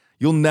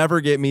 "You'll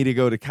never get me to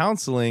go to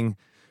counseling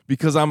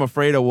because I'm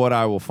afraid of what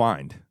I will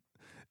find."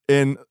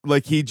 And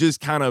like, he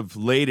just kind of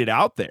laid it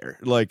out there.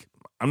 Like,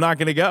 I'm not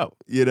going to go,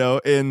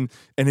 and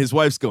his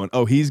wife's going,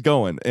 oh, he's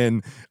going.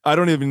 And I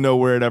don't even know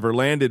where it ever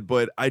landed,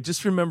 but I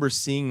just remember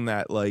seeing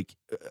that, like,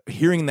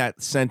 hearing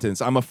that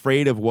sentence, I'm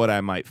afraid of what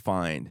I might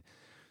find.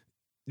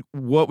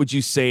 What would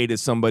you say to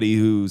somebody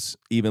who's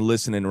even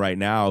listening right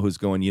now, who's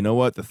going, you know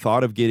what, the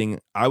thought of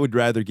I would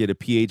rather get a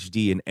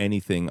PhD in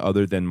anything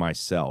other than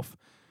myself,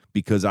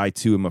 because I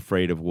too am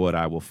afraid of what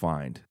I will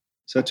find?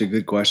 Such a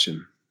good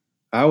question.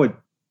 I would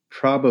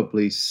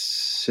probably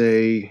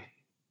say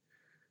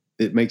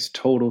it makes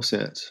total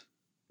sense,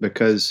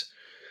 because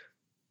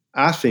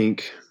I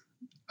think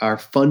our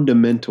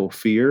fundamental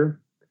fear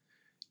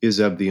is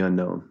of the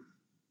unknown.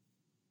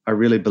 I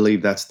really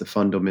believe that's the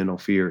fundamental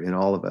fear in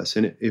all of us.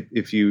 And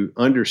if you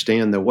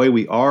understand the way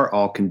we are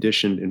all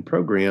conditioned and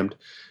programmed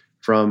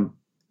from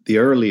the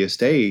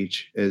earliest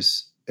age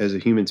as a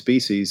human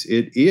species,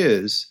 it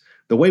is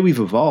the way we've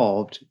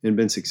evolved and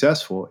been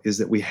successful is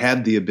that we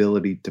have the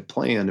ability to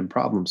plan and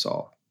problem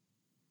solve.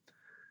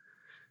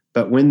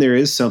 But when there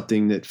is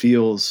something that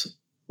feels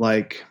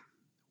like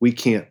we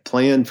can't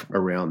plan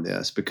around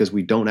this because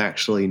we don't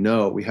actually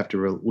know, we have to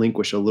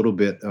relinquish a little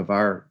bit of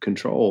our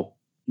control,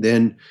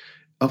 then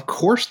of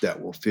course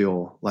that will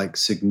feel like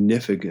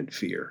significant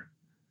fear.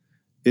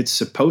 It's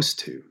supposed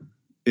to.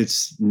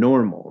 It's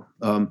normal.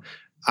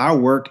 I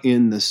work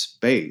in the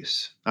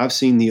space. I've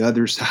seen the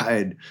other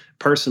side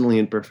personally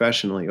and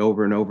professionally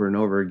over and over and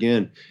over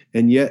again,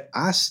 and yet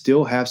I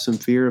still have some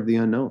fear of the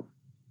unknown.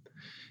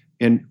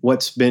 And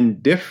what's been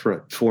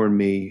different for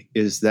me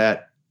is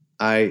that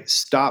I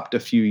stopped a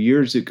few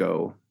years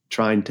ago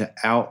trying to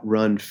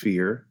outrun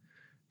fear,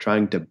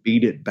 trying to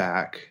beat it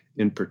back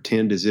and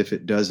pretend as if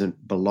it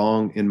doesn't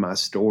belong in my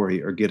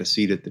story or get a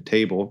seat at the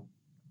table.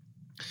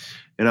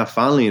 And I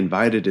finally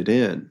invited it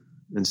in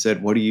and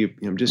said,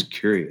 I'm just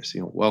curious,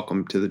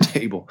 welcome to the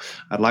table.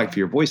 I'd like for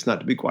your voice not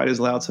to be quite as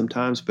loud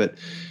sometimes, but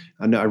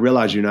I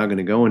realize you're not going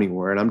to go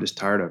anywhere. And I'm just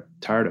tired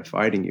of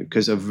fighting you,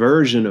 because a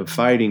version of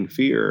fighting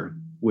fear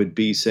would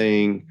be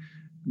saying,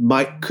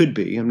 could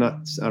be. I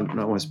don't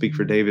want to speak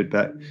for David,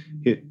 but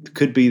it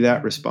could be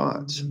that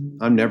response.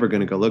 I'm never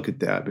going to go look at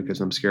that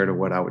because I'm scared of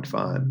what I would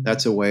find.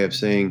 That's a way of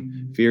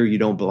saying, fear, you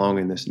don't belong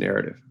in this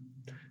narrative.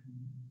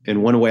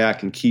 And one way I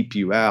can keep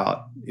you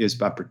out is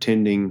by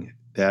pretending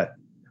that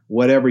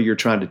whatever you're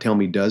trying to tell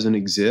me doesn't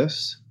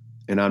exist,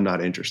 and I'm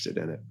not interested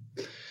in it.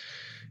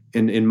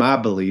 And in my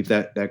belief,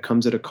 that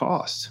comes at a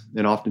cost.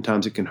 And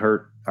oftentimes it can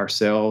hurt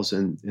ourselves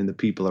and the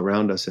people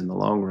around us in the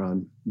long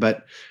run.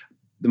 But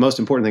the most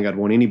important thing I'd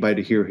want anybody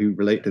to hear who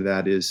relate to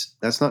that is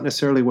that's not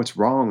necessarily what's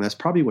wrong. That's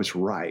probably what's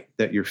right,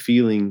 that you're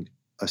feeling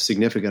a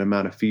significant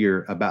amount of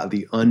fear about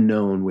the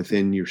unknown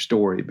within your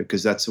story,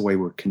 because that's the way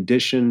we're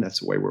conditioned. That's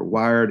the way we're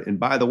wired. And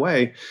by the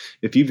way,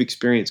 if you've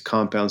experienced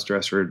compound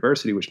stress or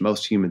adversity, which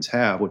most humans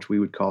have, which we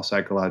would call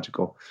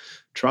psychological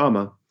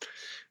trauma,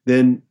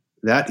 then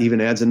that even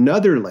adds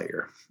another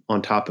layer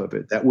on top of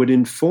it that would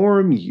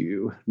inform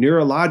you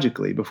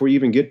neurologically before you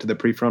even get to the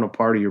prefrontal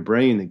part of your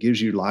brain that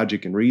gives you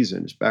logic and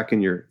reason. It's back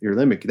in your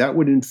limbic. That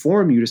would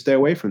inform you to stay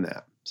away from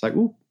that. It's like,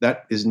 ooh,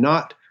 that is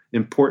not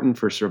important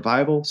for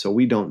survival, so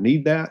we don't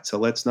need that, so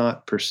let's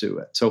not pursue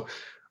it. So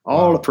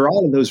for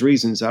all of those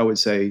reasons, I would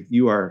say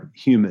you are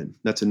human.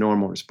 That's a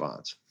normal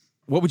response.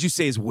 What would you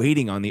say is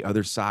waiting on the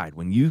other side?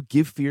 When you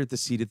give fear at the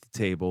seat at the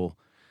table,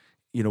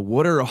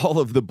 what are all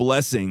of the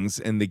blessings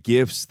and the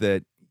gifts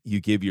that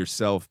you give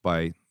yourself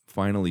by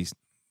finally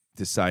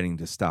deciding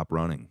to stop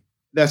running?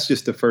 That's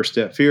just the first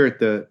step.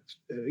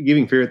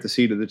 Giving fear at the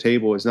seat of the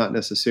table is not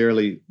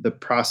necessarily the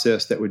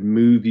process that would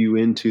move you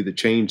into the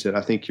change that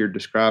I think you're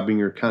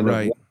describing, or kind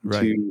of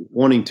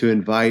wanting to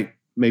invite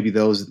maybe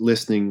those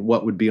listening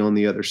what would be on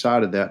the other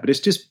side of that. But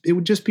it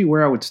would just be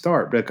where I would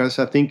start, because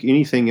I think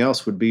anything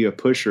else would be a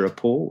push or a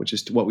pull, which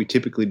is what we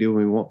typically do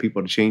when we want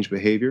people to change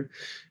behavior.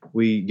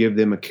 We give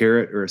them a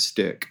carrot or a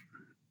stick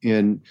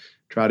and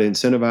try to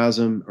incentivize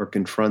them or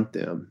confront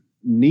them,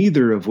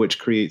 neither of which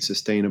creates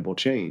sustainable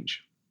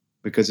change,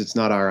 because it's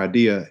not our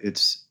idea.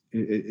 It's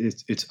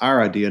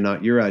our idea,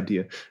 not your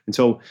idea. And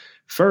so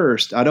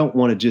first, I don't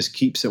want to just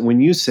keep saying,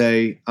 when you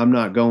say, I'm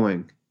not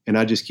going, and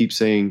I just keep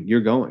saying, you're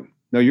going.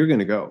 No, you're going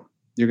to go.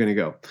 You're going to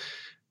go.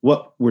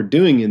 What we're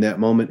doing in that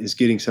moment is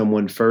getting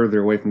someone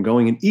further away from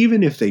going. And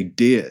even if they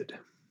did,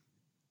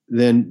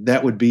 then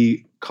that would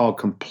be called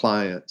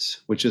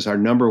compliance, which is our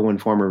number one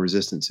form of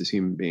resistance as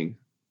human beings.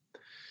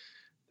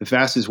 The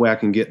fastest way I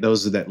can get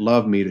those that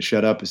love me to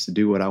shut up is to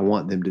do what I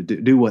want them to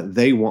do what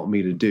they want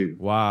me to do.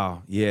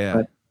 Wow. Yeah.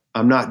 But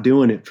I'm not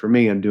doing it for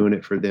me. I'm doing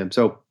it for them.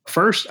 So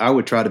first, I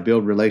would try to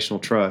build relational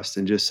trust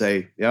and just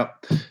say,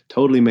 yep,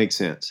 totally makes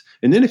sense.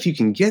 And then if you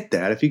can get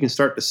that, if you can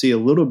start to see a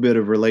little bit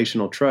of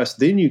relational trust,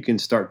 then you can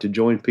start to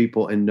join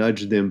people and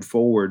nudge them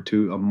forward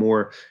to a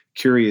more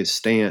curious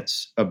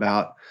stance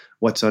about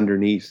what's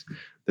underneath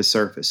the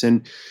surface.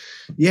 And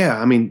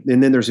and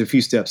then there's a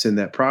few steps in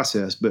that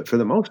process. But for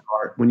the most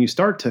part, when you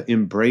start to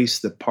embrace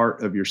the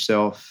part of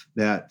yourself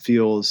that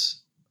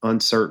feels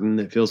uncertain,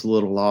 that feels a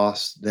little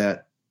lost,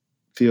 that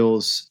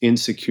feels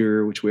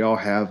insecure, which we all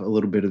have a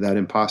little bit of that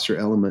imposter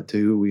element to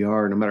who we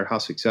are, no matter how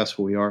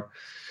successful we are,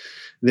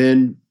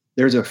 then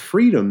there's a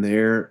freedom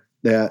there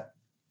that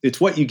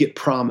it's what you get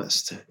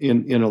promised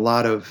in a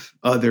lot of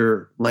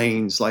other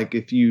lanes. Like,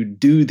 if you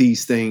do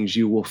these things,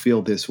 you will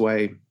feel this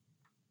way.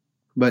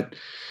 But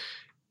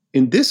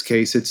in this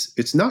case,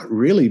 it's not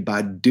really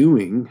by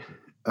doing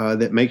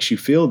that makes you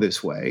feel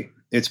this way.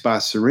 It's by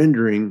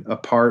surrendering a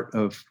part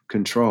of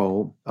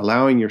control,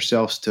 allowing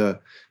yourselves to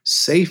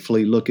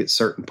safely look at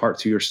certain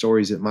parts of your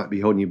stories that might be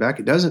holding you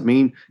back.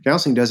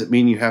 Counseling doesn't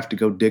mean you have to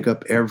go dig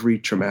up every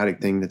traumatic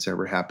thing that's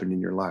ever happened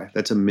in your life.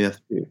 That's a myth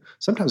too.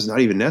 Sometimes it's not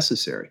even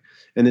necessary.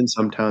 And then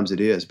sometimes it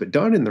is. But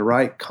done in the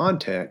right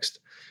context,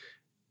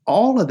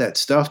 all of that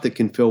stuff that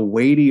can feel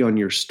weighty on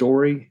your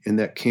story and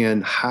that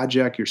can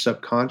hijack your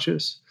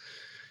subconscious,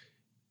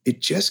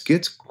 it just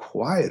gets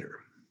quieter.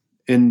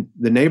 And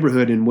the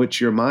neighborhood in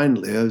which your mind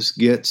lives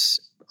gets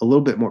a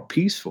little bit more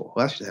peaceful.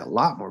 Well, actually, a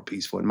lot more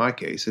peaceful in my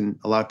case, and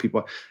a lot of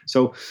people.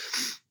 So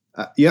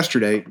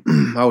yesterday,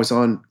 I was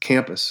on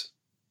campus,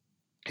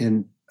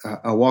 and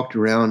I walked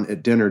around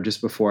at dinner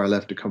just before I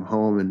left to come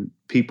home, and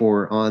people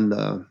were on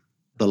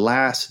the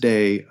last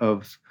day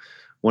of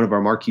one of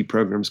our marquee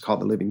programs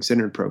called the Living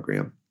Centered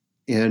Program.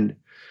 And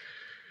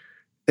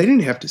they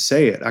didn't have to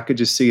say it. I could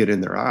just see it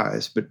in their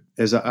eyes. But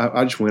as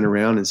I just went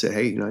around and said,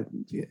 hey,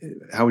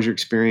 how was your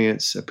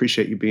experience? I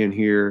appreciate you being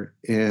here.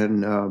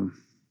 And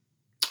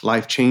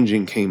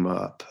life-changing came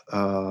up.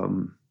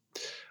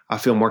 I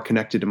feel more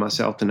connected to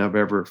myself than I've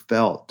ever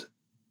felt.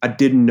 I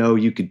didn't know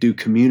you could do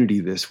community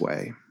this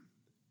way.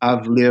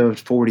 I've lived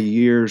 40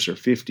 years or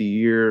 50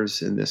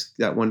 years in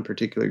that one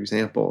particular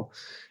example,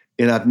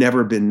 and I've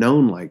never been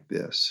known like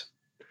this.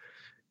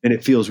 And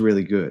it feels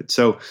really good.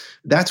 So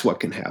that's what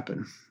can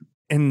happen.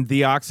 And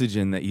the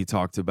oxygen that you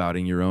talked about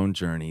in your own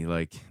journey,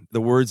 like the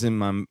words in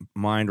my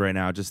mind right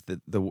now, just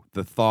the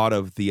thought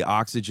of the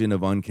oxygen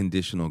of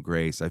unconditional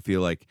grace. I feel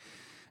like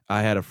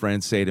I had a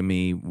friend say to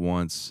me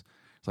once,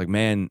 it's like,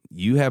 man,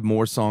 you have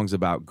more songs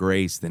about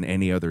grace than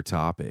any other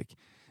topic.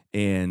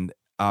 And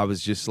I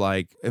was just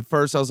like, at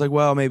first I was like,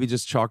 well, maybe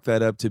just chalk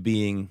that up to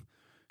being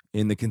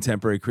in the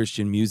contemporary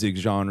Christian music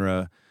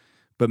genre.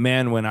 But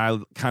man, when I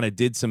kind of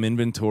did some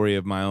inventory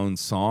of my own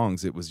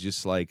songs, it was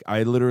just like,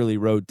 I literally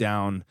wrote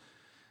down,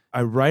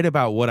 I write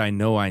about what I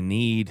know I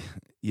need,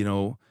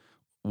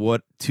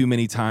 what too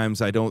many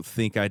times I don't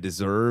think I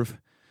deserve.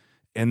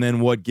 And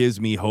then what gives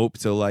me hope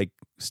to like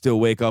still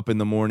wake up in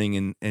the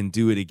morning and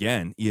do it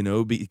again,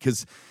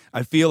 because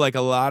I feel like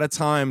a lot of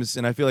times,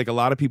 and I feel like a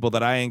lot of people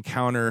that I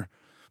encounter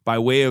by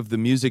way of the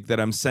music that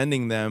I'm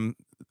sending them,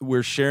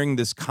 we're sharing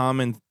this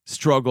common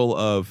struggle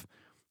of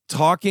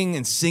talking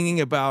and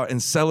singing about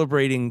and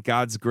celebrating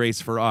God's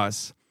grace for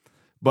us,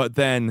 but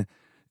then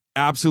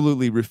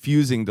absolutely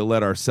refusing to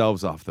let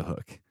ourselves off the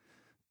hook,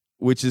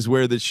 which is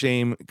where the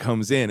shame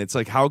comes in. It's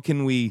like, how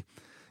can we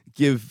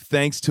give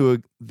thanks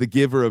to the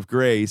giver of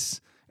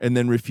grace and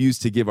then refuse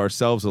to give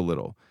ourselves a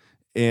little?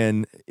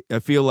 And I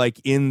feel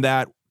like in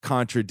that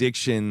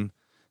contradiction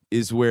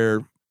is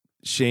where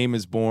shame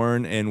is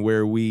born, and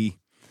where we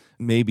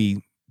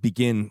maybe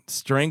begin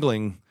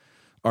strangling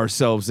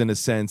ourselves in a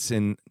sense,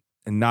 and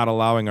not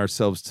allowing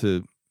ourselves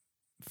to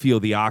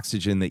feel the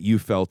oxygen that you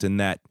felt in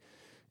that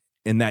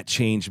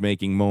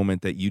change-making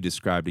moment that you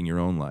described in your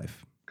own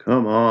life.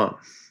 Come on.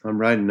 I'm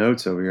writing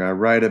notes over here. I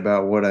write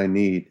about what I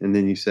need, and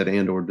then you said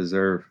and or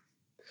deserve.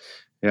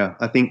 Yeah,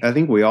 I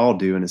think we all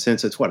do in a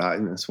sense. That's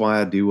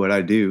why I do what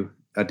I do.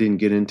 I didn't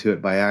get into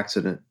it by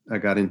accident. I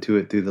got into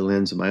it through the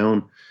lens of my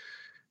own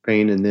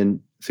pain, and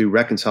then through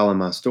reconciling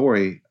my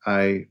story,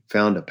 I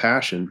found a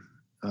passion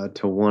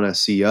to want to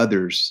see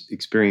others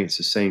experience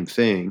the same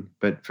thing.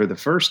 But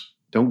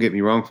don't get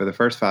me wrong, for the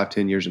first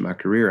 5-10 years of my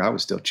career, I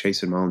was still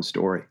chasing my own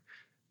story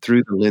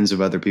through the lens of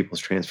other people's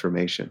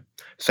transformation.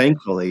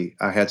 Thankfully,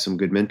 I had some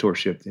good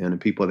mentorship then, and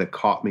people that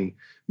caught me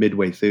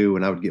midway through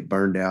when I would get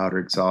burned out or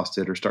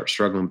exhausted or start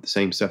struggling with the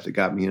same stuff that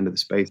got me into the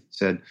space,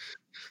 said,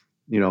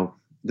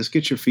 let's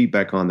get your feet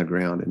back on the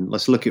ground and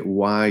let's look at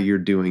why you're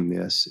doing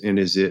this. And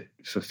is it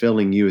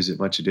fulfilling you as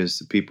much as it is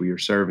the people you're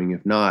serving?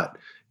 If not,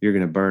 you're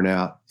going to burn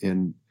out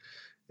and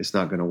it's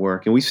not going to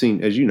work. And we've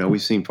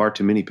seen far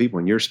too many people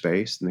in your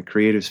space, in the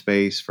creative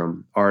space,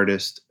 from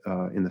artists,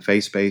 in the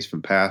faith space,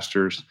 from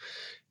pastors,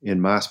 in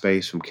my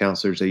space, from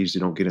counselors. They usually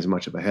don't get as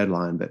much of a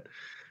headline, but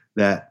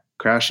that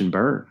crash and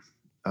burn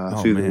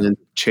through the lens of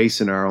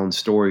chasing our own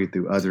story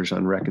through others'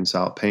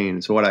 unreconciled pain.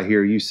 And so what I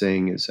hear you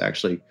saying is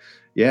actually,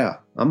 yeah,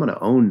 I'm going to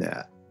own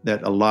that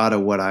a lot of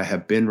what I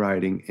have been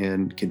writing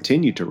and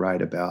continue to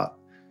write about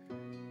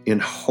in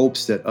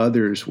hopes that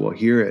others will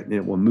hear it and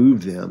it will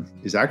move them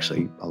is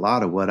actually a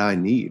lot of what I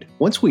need.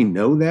 Once we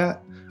know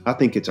that, I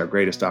think it's our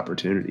greatest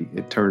opportunity.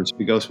 It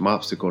goes from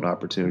obstacle to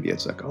opportunity.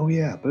 It's like, oh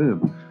yeah,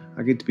 boom,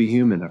 I get to be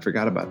human. I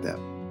forgot about that.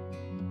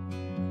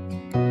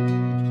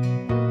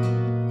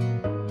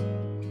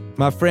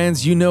 My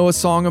friends, you know a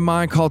song of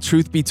mine called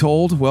Truth Be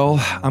Told?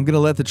 Well, I'm going to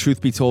let the truth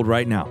be told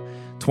right now.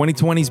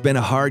 2020's been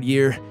a hard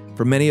year.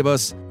 For many of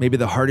us, maybe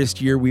the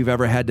hardest year we've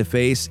ever had to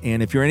face.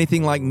 And if you're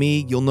anything like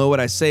me, you'll know what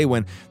I say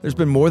when there's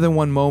been more than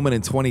one moment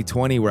in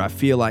 2020 where I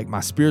feel like my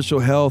spiritual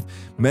health,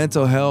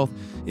 mental health,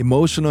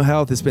 emotional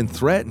health has been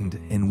threatened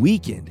and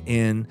weakened.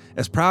 And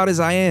as proud as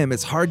I am,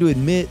 it's hard to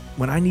admit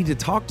when I need to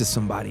talk to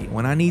somebody,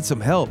 when I need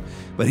some help.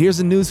 But here's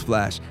a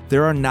newsflash.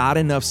 There are not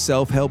enough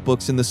self-help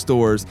books in the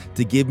stores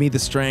to give me the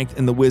strength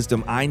and the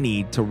wisdom I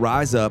need to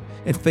rise up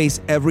and face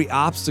every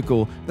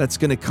obstacle that's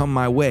going to come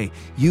my way.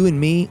 You and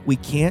me, we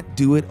can't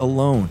do it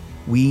alone.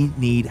 We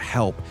need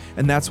help.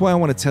 And that's why I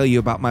want to tell you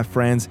about my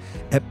friends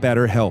at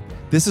BetterHelp.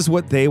 This is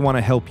what they want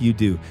to help you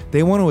do.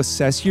 They want to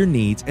assess your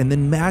needs and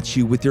then match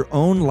you with your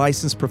own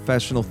licensed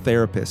professional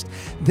therapist.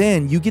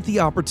 Then you get the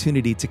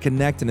opportunity to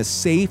connect in a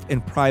safe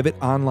and private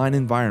online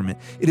environment.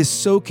 It is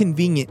so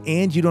convenient,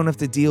 and you don't have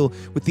to deal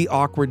with the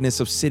awkwardness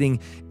of sitting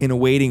in a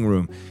waiting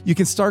room. You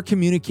can start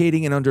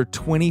communicating in under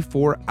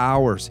 24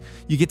 hours.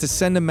 You get to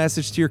send a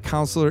message to your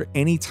counselor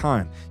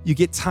anytime. You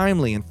get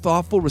timely and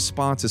thoughtful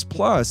responses.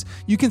 Plus,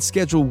 you can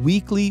schedule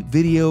weekly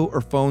video or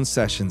phone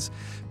sessions.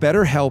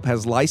 BetterHelp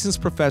has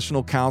licensed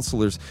professional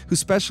counselors who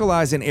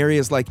specialize in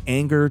areas like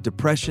anger,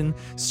 depression,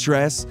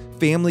 stress,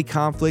 family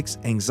conflicts,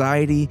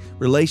 anxiety,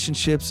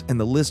 relationships, and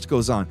the list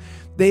goes on.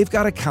 They've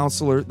got a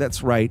counselor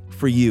that's right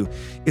for you.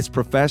 It's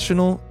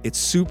professional, it's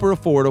super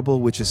affordable,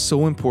 which is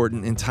so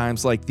important in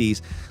times like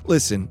these.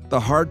 Listen, the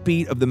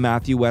heartbeat of the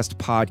Matthew West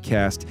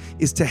podcast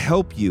is to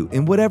help you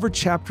in whatever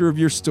chapter of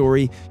your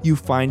story you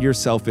find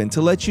yourself in,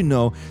 to let you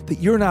know that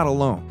you're not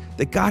alone,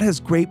 that God has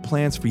great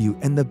plans for you,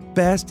 and the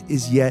best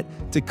is yet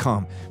to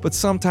come. But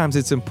sometimes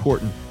it's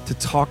important to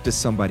talk to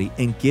somebody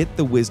and get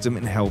the wisdom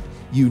and help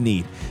you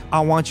need. I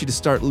want you to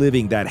start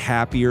living that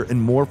happier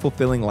and more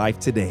fulfilling life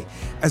today.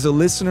 As a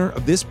listener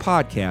of this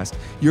podcast,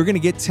 you're going to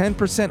get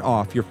 10%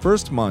 off your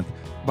first month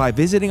by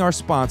visiting our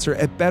sponsor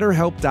at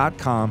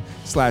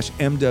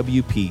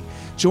betterhelp.com/MWP.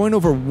 Join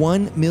over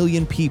 1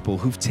 million people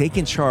who've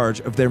taken charge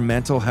of their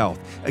mental health.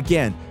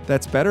 Again,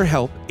 that's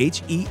BetterHelp,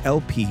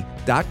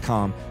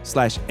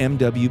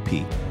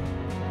 HELP.com/MWP.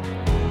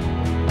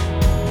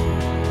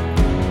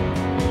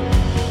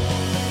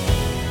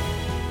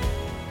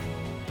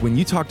 when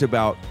you talked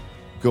about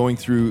going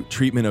through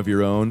treatment of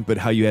your own, but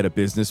how you had a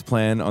business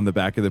plan on the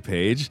back of the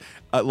page,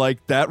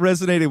 like that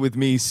resonated with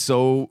me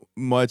so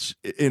much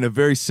in a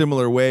very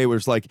similar way, where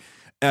it's like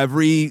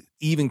every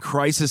even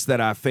crisis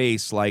that I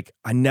face, like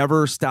I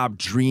never stopped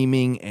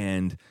dreaming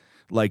and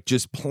like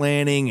just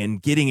planning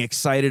and getting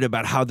excited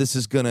about how this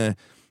is going to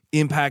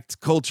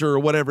impact culture or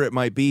whatever it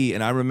might be.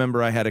 And I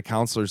remember I had a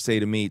counselor say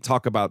to me,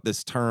 talk about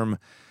this term,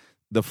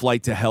 the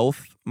flight to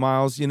health,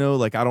 Miles, you know,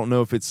 like, I don't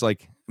know if it's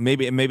like,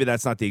 maybe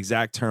that's not the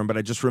exact term, but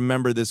I just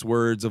remember this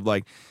words of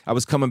like, I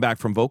was coming back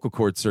from vocal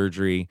cord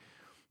surgery.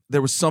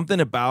 There was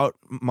something about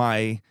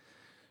my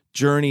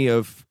journey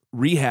of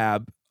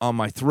rehab on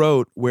my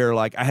throat where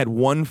like I had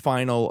one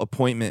final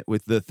appointment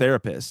with the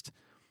therapist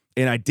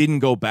and I didn't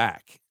go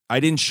back.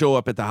 I didn't show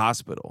up at the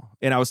hospital.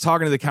 And I was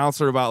talking to the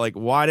counselor about like,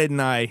 why didn't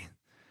I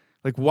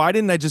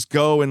just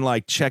go and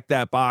like check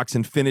that box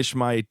and finish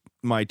my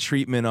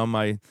treatment on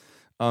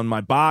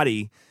my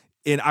body?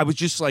 And I was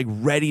just like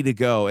ready to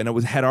go.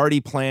 And had already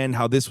planned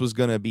how this was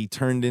going to be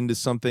turned into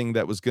something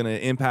that was going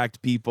to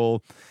impact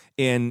people.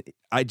 And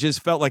I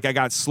just felt like I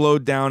got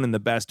slowed down in the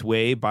best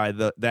way by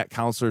that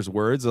counselor's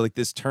words, like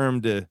this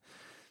term, to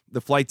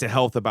the flight to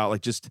health, about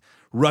like just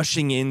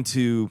rushing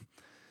into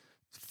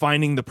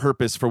finding the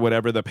purpose for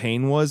whatever the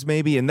pain was,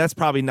 maybe. And that's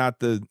probably not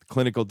the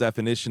clinical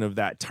definition of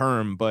that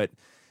term, but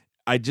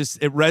it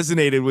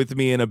resonated with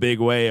me in a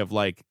big way of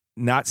like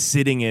not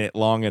sitting in it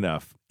long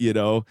enough, you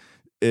know?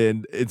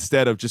 And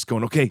instead of just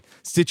going, okay,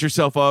 stitch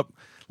yourself up,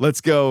 let's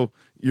go,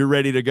 you're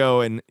ready to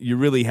go. And you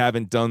really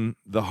haven't done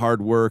the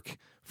hard work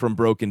from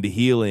broken to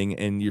healing.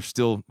 And you're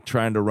still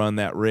trying to run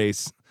that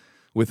race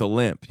with a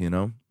limp, you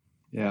know?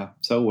 Yeah,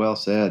 so well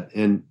said.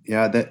 And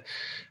yeah, that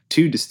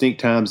two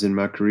distinct times in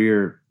my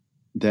career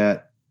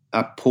that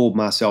I pulled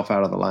myself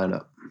out of the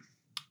lineup.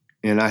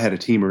 And I had a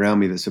team around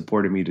me that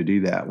supported me to do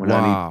that. When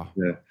I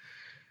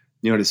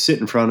needed to sit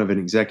in front of an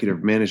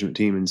executive management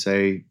team and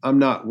say, I'm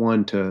not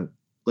one to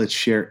let's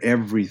share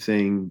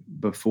everything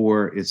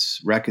before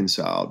it's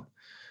reconciled.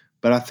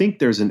 But I think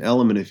there's an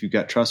element, if you've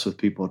got trust with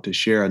people, to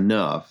share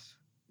enough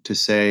to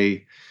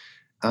say,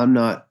 I'm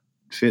not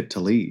fit to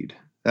lead.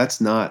 That's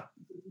not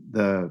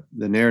the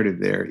narrative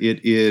there.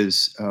 It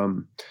is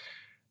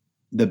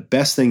the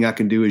best thing I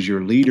can do as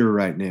your leader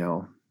right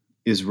now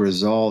is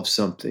resolve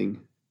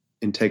something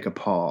and take a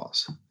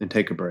pause and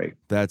take a break.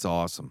 That's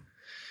awesome.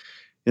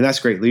 And that's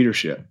great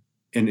leadership.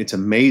 And it's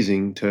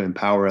amazing to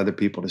empower other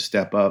people to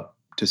step up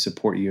to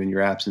support you in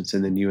your absence,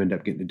 and then you end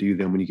up getting to do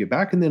them when you get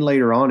back. And then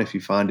later on, if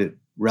you find it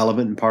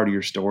relevant and part of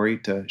your story,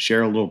 to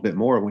share a little bit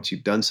more once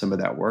you've done some of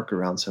that work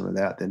around some of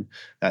that, then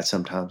that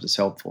sometimes is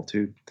helpful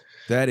too.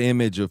 That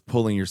image of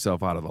pulling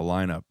yourself out of the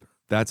lineup,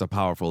 that's a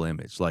powerful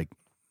image. Like,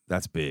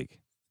 that's big.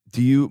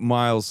 Do you,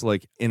 Miles,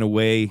 like in a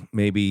way,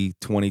 maybe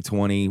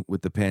 2020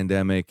 with the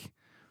pandemic,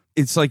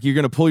 it's like you're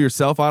going to pull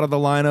yourself out of the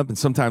lineup, and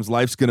sometimes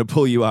life's going to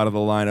pull you out of the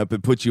lineup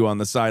and put you on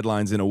the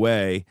sidelines in a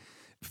way,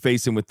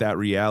 facing with that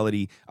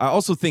reality. I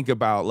also think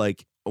about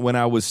like when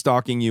I was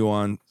stalking you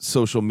on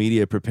social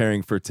media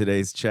preparing for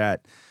today's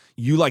chat,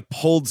 you like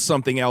pulled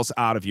something else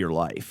out of your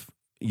life.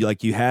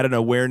 You had an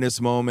awareness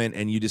moment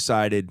and you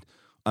decided,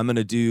 I'm going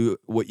to do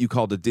what you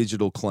called a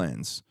digital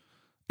cleanse.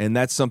 And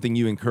that's something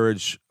you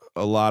encourage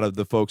a lot of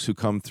the folks who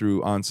come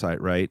through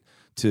Onsite, right?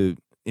 To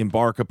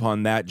embark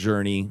upon that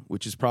journey,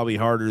 which is probably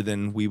harder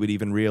than we would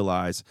even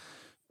realize.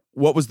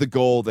 What was the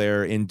goal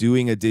there in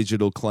doing a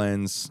digital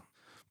cleanse,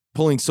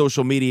 pulling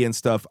social media and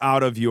stuff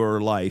out of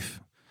your life,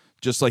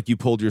 just like you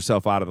pulled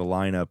yourself out of the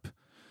lineup?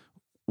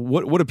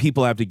 What do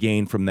people have to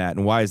gain from that,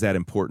 and why is that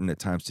important at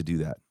times to do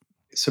that?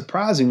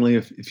 Surprisingly,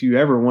 if you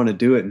ever want to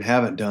do it and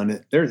haven't done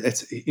it,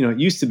 it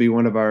used to be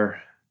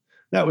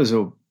that was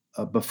a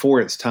before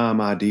its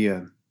time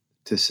idea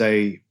to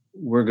say,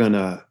 we're going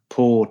to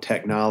pull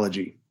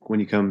technology when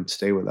you come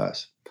stay with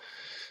us.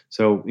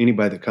 So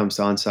anybody that comes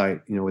to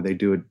Onsite, where they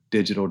do a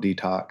digital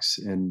detox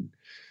and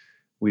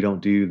we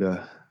don't do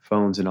the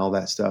phones and all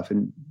that stuff.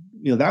 And,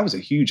 that was a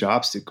huge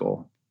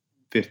obstacle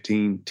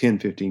 10,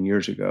 15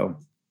 years ago.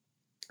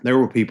 There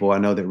were people I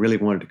know that really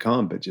wanted to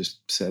come, but just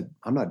said,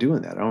 I'm not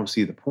doing that. I don't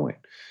see the point.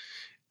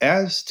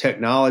 As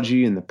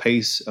technology and the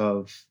pace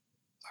of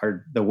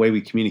the way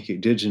we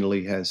communicate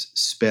digitally has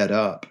sped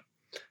up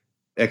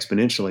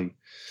exponentially,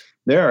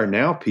 there are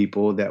now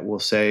people that will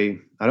say,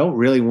 I don't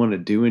really want to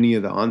do any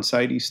of the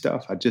on-site-y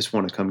stuff. I just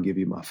want to come give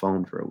you my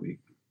phone for a week.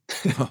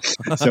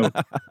 So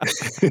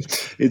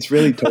it's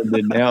really turned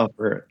in now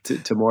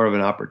to more of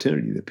an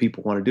opportunity that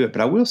people want to do it.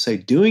 But I will say,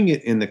 doing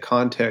it in the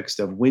context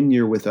of when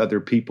you're with other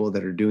people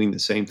that are doing the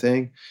same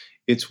thing,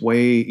 it's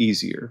way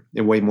easier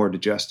and way more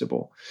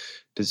digestible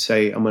to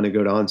say, I'm going to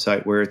go to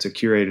Onsite where it's a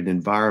curated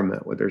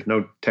environment, where there's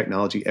no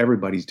technology.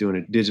 Everybody's doing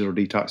a digital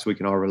detox. We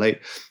can all relate.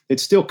 It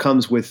still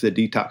comes with the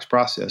detox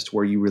process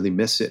where you really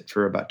miss it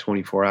for about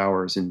 24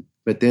 hours.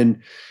 But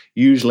then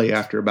usually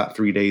after about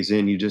 3 days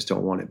in, you just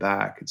don't want it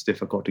back. It's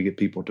difficult to get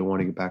people to want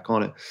to get back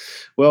on it.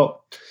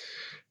 Well,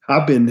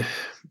 I've been,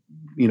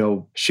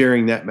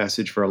 sharing that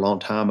message for a long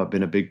time. I've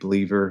been a big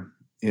believer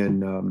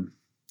in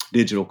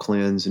digital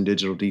cleanse and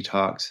digital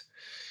detox.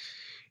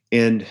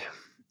 And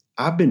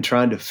I've been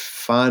trying to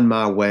find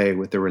my way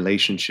with the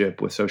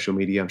relationship with social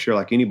media. I'm sure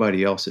like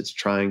anybody else, it's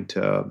trying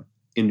to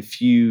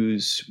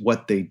infuse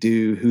what they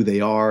do, who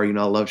they are. I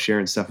love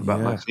sharing stuff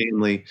about my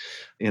family,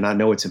 and I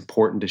know it's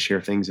important to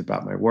share things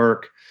about my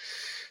work.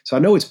 So I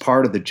know it's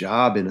part of the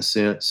job in a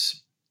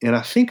sense. And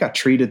I think I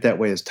treat it that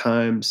way at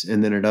times.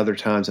 And then at other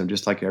times, I'm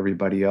just like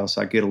everybody else.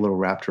 I get a little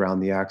wrapped around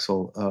the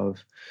axle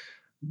of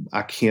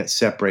I can't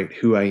separate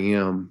who I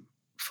am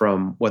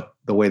from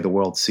the way the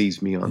world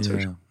sees me on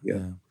social media.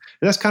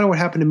 And that's kind of what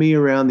happened to me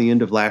around the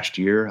end of last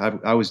year.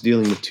 I was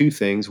dealing with two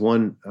things.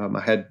 One,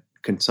 I had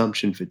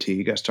consumption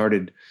fatigue. I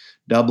started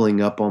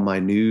doubling up on my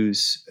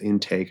news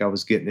intake. I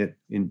was getting it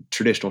in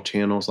traditional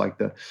channels like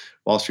the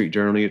Wall Street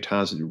Journal, New York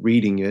Times,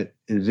 reading it,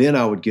 and then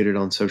I would get it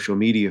on social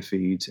media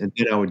feeds, and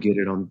then I would get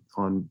it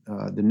on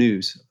the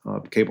news,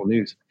 cable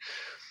news.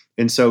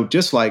 And so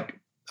just like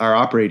our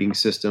operating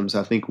systems,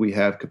 I think we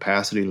have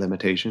capacity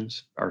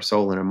limitations. Our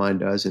soul and our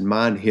mind does, and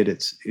mine hit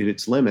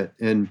its limit.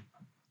 And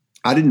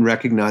I didn't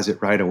recognize it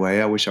right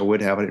away. I wish I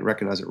would have. I didn't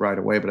recognize it right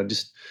away, but I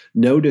just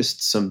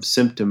noticed some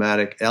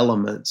symptomatic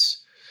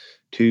elements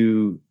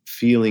to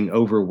feeling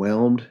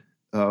overwhelmed,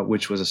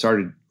 which was I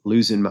started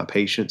losing my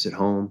patience at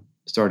home,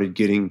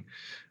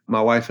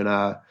 my wife and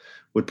I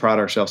would pride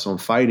ourselves on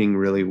fighting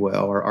really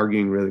well or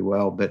arguing really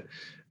well, but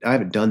I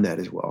haven't done that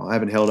as well. I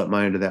haven't held up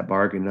my end of that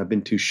bargain. I've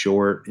been too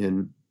short,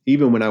 and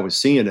even when I was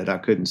seeing it, I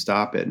couldn't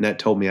stop it. And that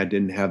told me I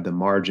didn't have the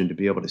margin to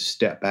be able to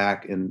step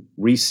back and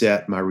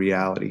reset my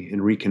reality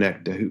and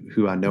reconnect to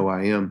who I know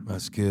I am.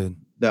 That's good.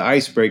 The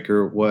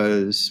icebreaker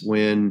was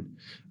when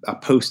I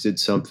posted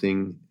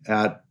something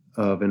out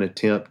of an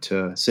attempt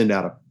to send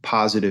out a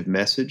positive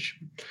message.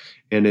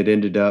 And it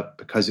ended up,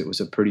 because it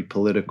was a pretty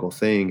political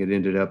thing, it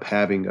ended up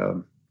having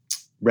a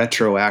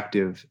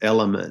retroactive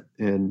element.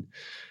 And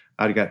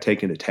I got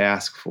taken to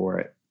task for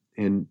it.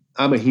 And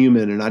I'm a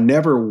human, and I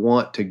never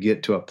want to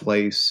get to a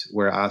place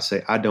where I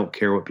say, I don't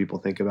care what people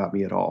think about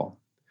me at all,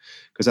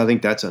 because I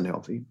think that's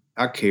unhealthy.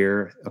 I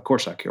care. Of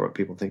course, I care what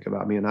people think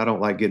about me, and I don't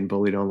like getting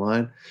bullied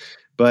online.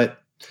 But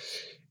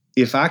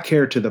if I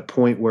care to the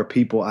point where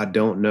people I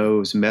don't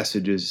know's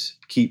messages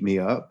keep me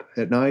up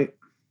at night,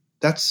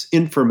 that's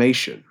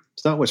information.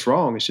 It's not what's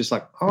wrong. It's just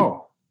like,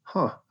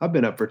 I've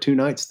been up for 2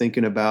 nights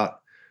thinking about,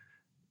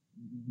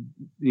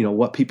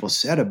 what people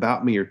said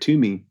about me or to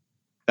me.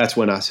 That's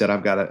when I said,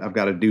 I've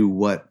got to do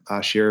what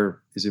I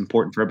share is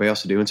important for everybody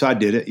else to do. And so I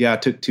did it. Yeah, I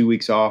took 2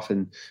 weeks off,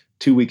 and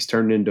 2 weeks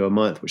turned into a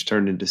month, which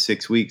turned into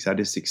 6 weeks. I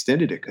just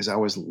extended it because I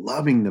was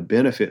loving the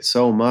benefit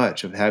so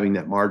much of having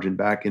that margin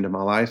back into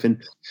my life.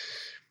 And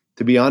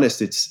to be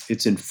honest,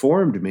 it's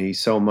informed me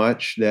so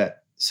much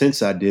that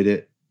since I did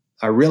it,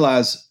 I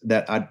realized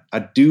that I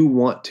do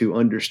want to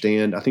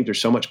understand. I think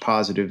there's so much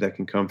positive that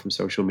can come from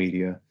social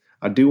media.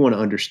 I do want to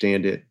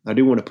understand it. I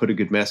do want to put a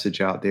good message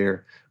out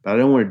there, but I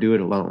don't want to do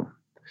it alone.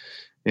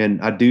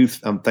 And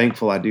I'm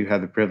thankful I do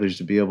have the privilege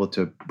to be able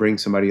to bring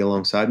somebody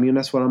alongside me. And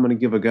that's what I'm going to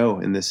give a go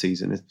in this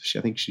season.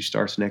 I think she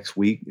starts next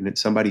week, and it's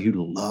somebody who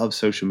loves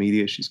social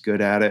media. She's good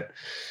at it.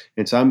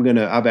 And so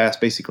I've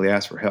basically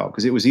asked for help,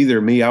 because it was either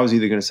me. I was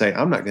either going to say,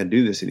 I'm not going to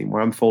do this anymore.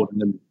 I'm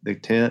folding the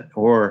tent,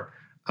 or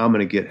I'm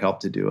going to get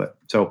help to do it.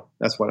 So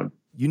that's what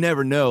you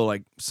never know.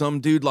 Like some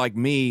dude like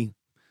me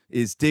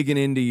is digging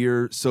into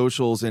your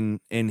socials and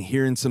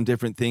hearing some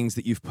different things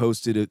that you've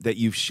posted, that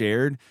you've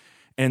shared.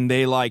 And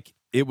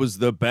it was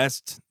the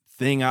best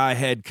thing I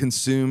had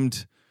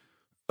consumed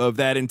of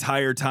that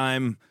entire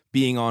time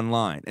being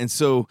online. And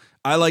so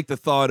I like the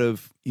thought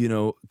of,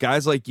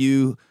 guys like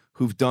you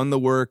who've done the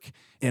work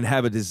and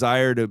have a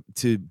desire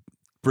to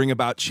bring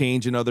about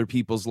change in other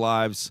people's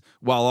lives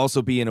while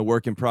also being a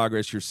work in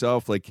progress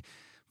yourself. Like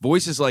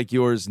voices like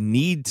yours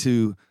need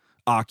to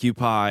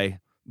occupy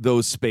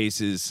those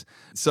spaces.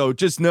 So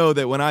just know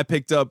that when I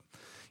picked up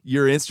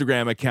your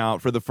Instagram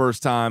account for the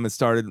first time and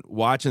started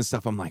watching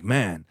stuff, I'm like,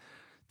 man,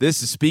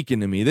 this is speaking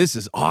to me. This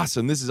is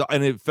awesome.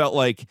 And it felt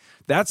like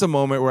that's a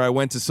moment where I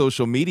went to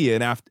social media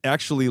and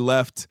actually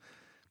left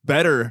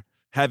better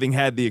having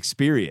had the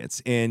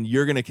experience. And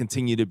you're going to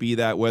continue to be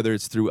that, whether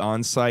it's through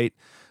On-Site,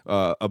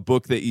 a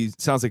book that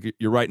sounds like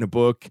you're writing a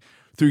book,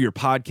 through your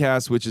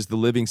podcast, which is the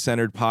Living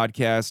Centered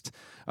Podcast,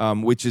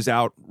 which is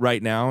out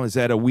right now. Is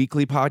that a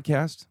weekly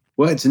podcast?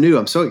 Well, it's new.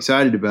 I'm so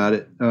excited about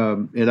it.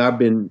 And I've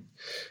been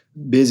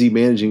busy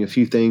managing a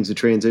few things to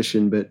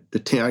transition, but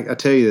I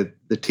tell you,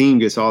 the team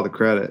gets all the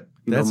credit.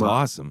 That's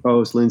awesome.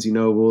 Host Lindsay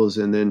Nobles,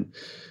 and then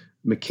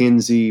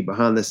McKinsey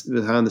behind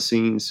the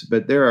scenes,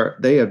 but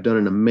they have done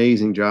an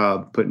amazing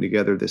job putting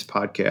together this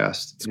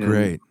podcast. It's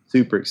great.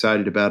 Super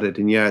excited about it.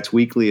 And yeah, it's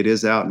weekly. It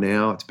is out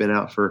now. It's been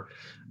out for,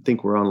 I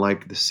think we're on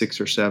like the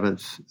 6th or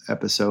 7th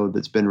episode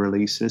that's been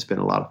released, and it's been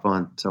a lot of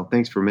fun. So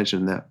thanks for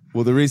mentioning that.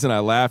 Well, the reason I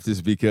laughed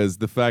is because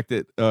the fact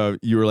that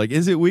you were like,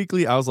 is it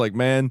weekly? I was like,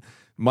 man,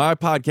 my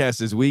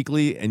podcast is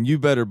weekly, and you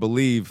better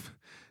believe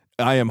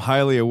I am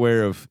highly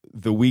aware of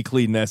the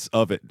weekliness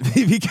of it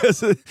because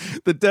the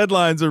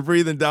deadlines are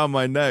breathing down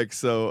my neck.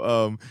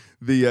 So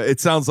it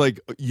sounds like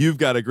you've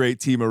got a great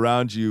team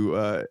around you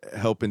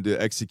helping to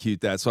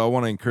execute that. So I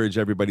want to encourage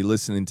everybody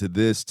listening to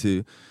this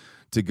to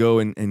go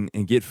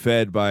and get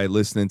fed by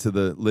listening to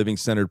the Living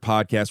Centered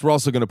podcast. We're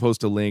also going to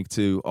post a link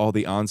to all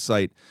the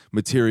on-site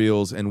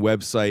materials and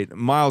website.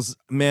 Miles,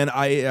 man,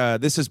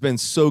 this has been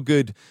so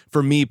good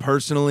for me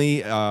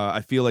personally.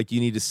 I feel like you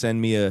need to send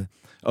me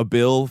a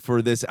bill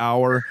for this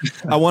hour.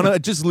 I want to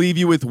just leave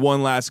you with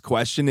one last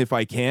question, if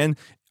I can.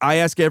 I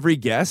ask every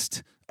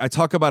guest, I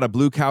talk about a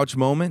blue couch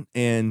moment,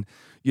 and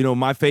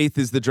my faith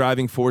is the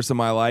driving force of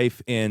my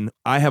life, and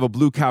I have a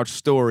blue couch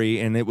story,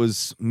 and it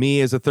was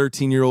me as a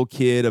 13-year-old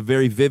kid, a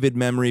very vivid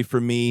memory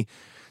for me,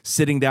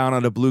 sitting down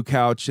on a blue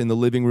couch in the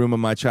living room of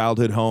my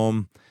childhood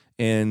home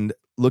and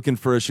looking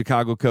for a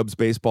Chicago Cubs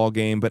baseball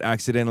game, but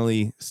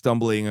accidentally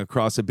stumbling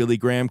across a Billy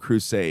Graham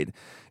crusade.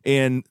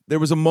 And there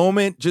was a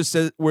moment just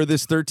where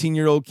this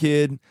 13-year-old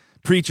kid,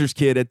 preacher's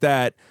kid at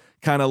that,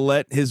 kind of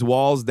let his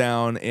walls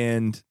down,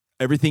 and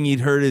everything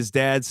he'd heard his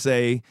dad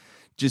say,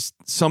 just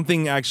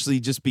something actually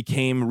just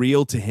became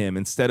real to him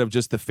instead of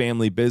just the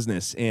family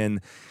business.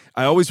 And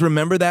I always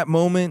remember that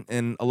moment.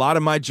 And a lot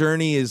of my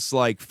journey is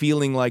like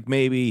feeling like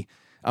maybe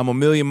I'm a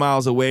million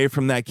miles away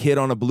from that kid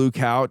on a blue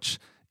couch,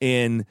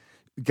 and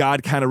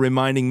God kind of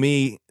reminding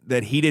me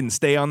that he didn't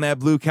stay on that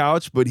blue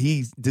couch, but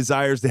he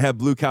desires to have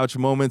blue couch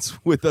moments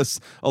with us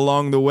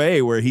along the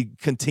way where he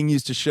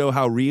continues to show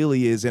how real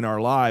he is in our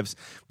lives.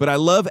 But I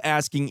love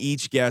asking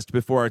each guest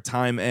before our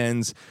time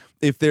ends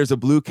if there's a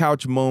blue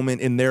couch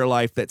moment in their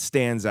life that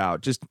stands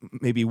out, just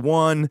maybe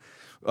one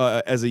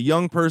as a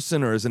young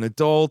person or as an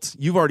adult.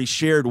 You've already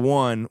shared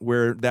one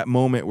where that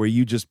moment where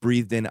you just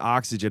breathed in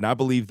oxygen. I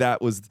believe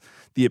that was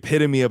the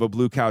epitome of a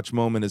blue couch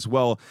moment as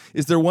well.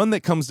 Is there one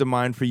that comes to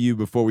mind for you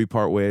before we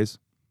part ways?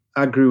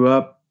 I grew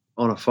up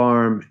on a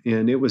farm,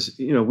 and it was,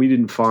 we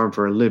didn't farm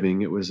for a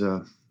living. It was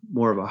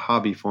more of a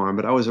hobby farm,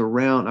 but I was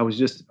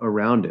just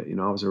around it.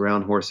 I was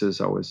around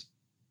horses.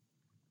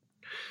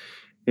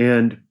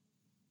 And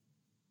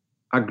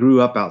I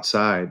grew up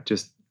outside,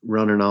 just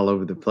running all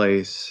over the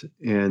place.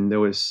 And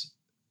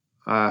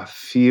I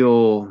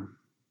feel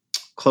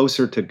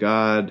closer to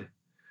God,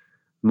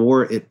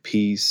 more at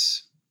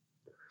peace,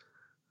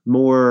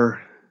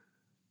 more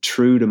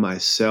true to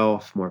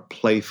myself, more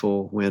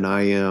playful when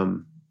I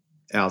am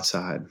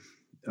outside,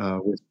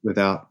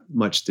 without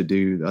much to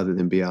do other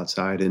than be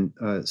outside. And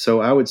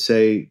so I would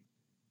say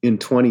in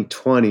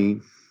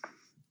 2020,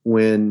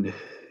 when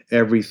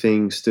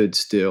everything stood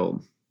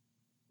still,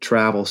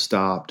 travel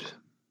stopped,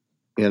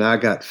 and I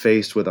got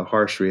faced with a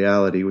harsh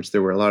reality, which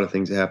there were a lot of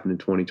things that happened in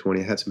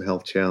 2020. I had some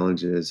health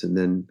challenges. And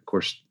then, of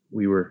course,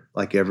 we were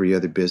like every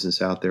other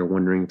business out there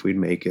wondering if we'd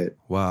make it.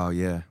 Wow,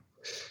 yeah.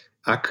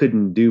 I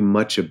couldn't do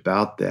much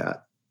about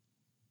that.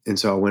 And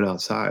so I went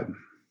outside.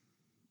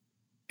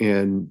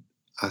 And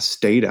I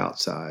stayed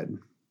outside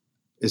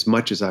as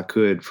much as I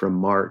could from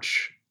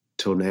March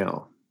till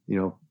now,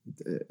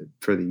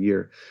 for the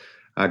year.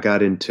 I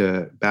got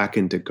back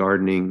into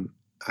gardening.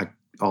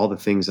 All the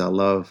things I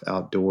love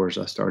outdoors,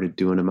 I started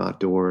doing them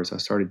outdoors. I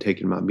started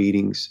taking my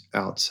meetings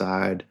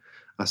outside.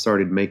 I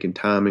started making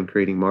time and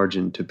creating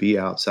margin to be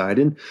outside.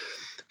 And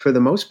for the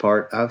most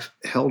part, I've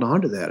held on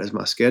to that as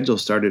my schedule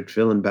started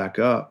filling back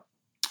up.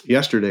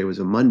 Yesterday was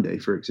a Monday,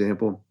 for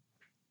example.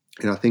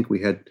 And I think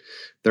we had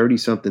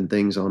 30-something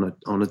things on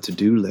a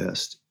to-do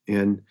list.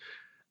 And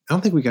I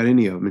don't think we got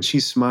any of them. And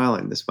she's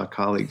smiling. This is my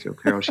colleague, Jo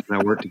Carroll. She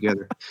and I work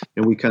together.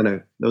 And we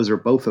those are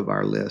both of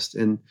our list.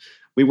 And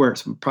she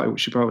probably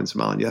wasn't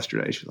smiling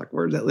yesterday. She was like,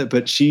 where's that list?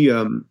 But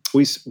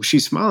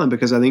she's smiling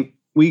because I think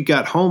we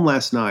got home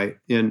last night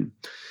and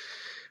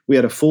we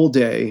had a full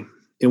day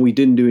and we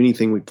didn't do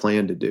anything we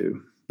planned to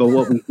do. But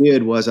what we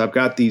did was I've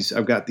got these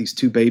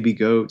 2 baby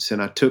goats,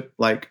 and I took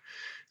like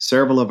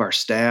several of our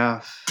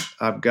staff.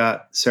 I've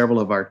got several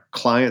of our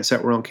clients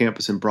that were on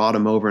campus and brought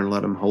them over and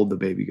let them hold the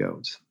baby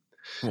goats.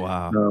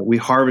 Wow. We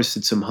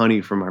harvested some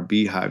honey from our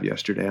beehive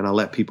yesterday, and I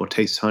let people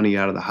taste honey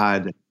out of the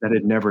hive that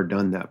had never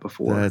done that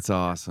before. That's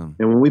awesome.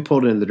 And when we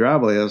pulled into the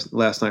driveway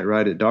last night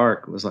right at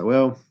dark, it was like,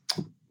 well,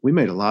 we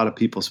made a lot of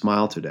people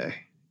smile today.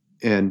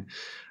 And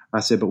I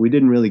said, but we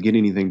didn't really get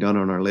anything done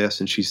on our list.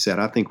 And she said,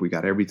 I think we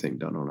got everything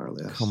done on our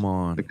list. Come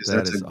on. Because that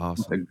that's is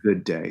awesome. a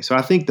good day. So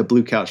I think the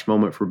blue couch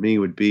moment for me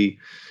would be,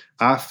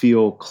 I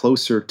feel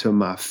closer to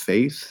my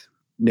faith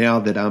now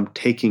that I'm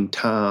taking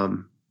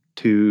time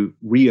to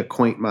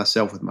reacquaint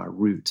myself with my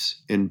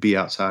roots and be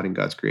outside in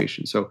God's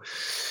creation. So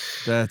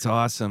that's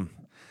awesome.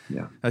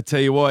 Yeah. I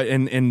tell you what,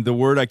 and the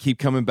word I keep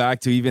coming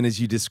back to, even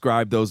as you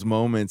describe those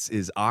moments,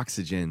 is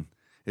oxygen.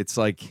 It's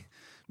like,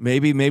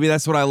 maybe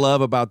that's what I love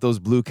about those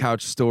blue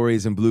couch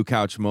stories and blue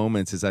couch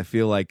moments, is I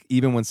feel like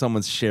even when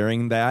someone's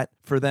sharing that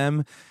for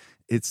them,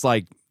 it's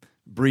like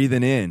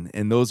breathing in.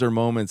 And those are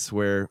moments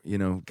where,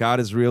 God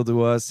is real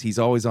to us. He's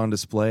always on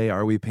display.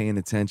 Are we paying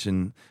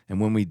attention?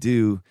 And when we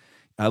do,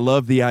 I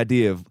love the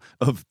idea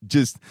of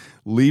just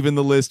leaving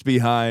the list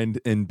behind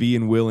and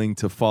being willing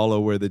to follow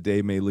where the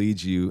day may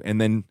lead you,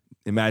 and then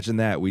imagine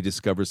that. We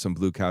discover some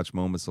Blue Couch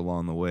moments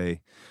along the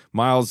way.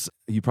 Miles,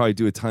 you probably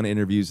do a ton of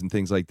interviews and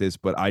things like this,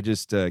 but I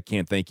just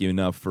can't thank you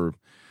enough for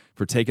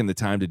taking the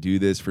time to do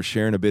this, for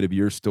sharing a bit of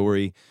your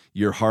story,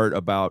 your heart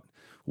about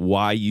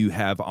why you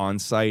have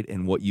On-Site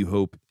and what you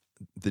hope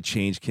the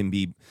change can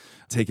be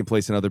taking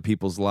place in other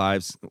people's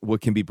lives,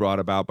 what can be brought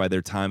about by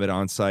their time at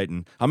On-Site.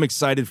 And I'm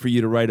excited for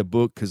you to write a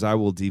book because I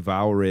will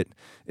devour it.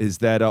 Is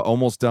that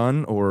almost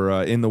done or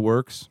in the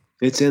works?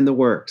 It's in the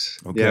works.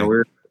 Okay. Yeah,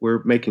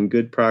 we're making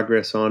good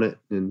progress on it,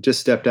 and just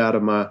stepped out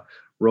of my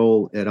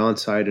role at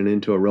On-Site and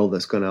into a role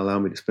that's going to allow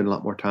me to spend a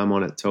lot more time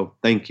on it. So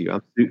thank you.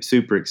 I'm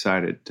super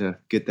excited to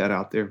get that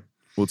out there.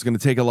 Well, it's going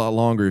to take a lot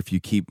longer if you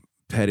keep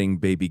petting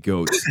baby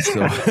goats.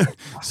 So,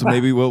 so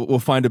maybe we'll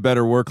find a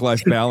better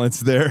work-life balance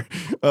there.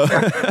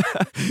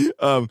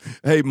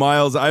 Hey,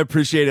 Miles, I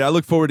appreciate it. I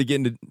look forward to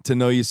getting to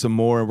know you some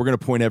more. And we're going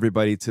to point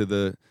everybody to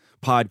the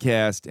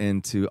podcast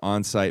and to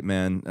On-Site,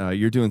 man.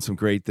 You're doing some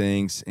great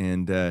things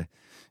and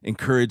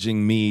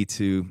encouraging me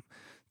to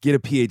get a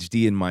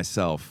PhD in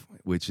myself,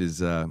 which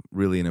is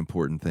really an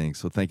important thing.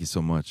 So thank you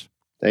so much.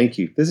 Thank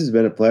you. This has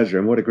been a pleasure,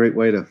 and what a great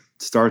way to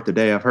start the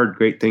day. I've heard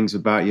great things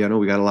about you. I know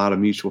we got a lot of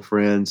mutual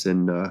friends,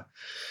 and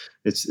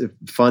it's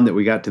fun that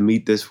we got to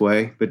meet this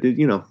way. But,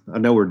 I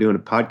know we're doing a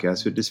podcast,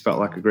 so it just felt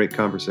like a great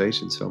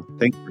conversation. So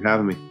thank you for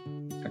having me.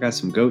 I got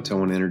some goats I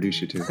want to introduce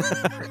you to.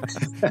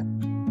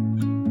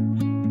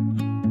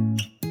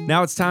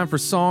 Now it's time for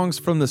Songs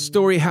from the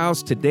Story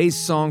House. Today's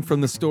song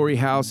from the Story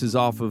House is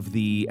off of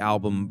the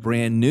album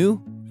Brand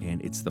New, and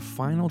it's the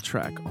final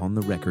track on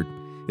the record.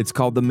 It's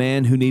called The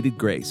Man Who Needed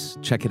Grace.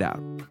 Check it out.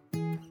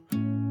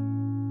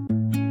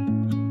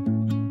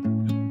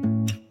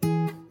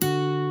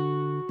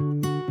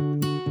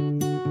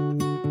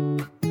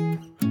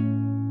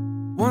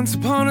 Once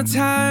upon a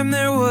time,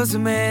 there was a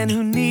man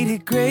who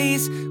needed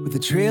grace, with a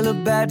trail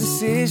of bad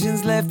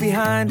decisions left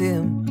behind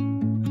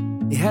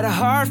him. He had a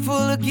heart full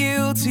of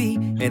guilty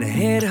and a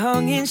head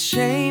hung in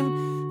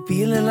shame,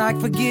 feeling like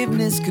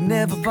forgiveness could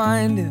never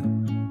find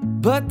him.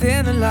 But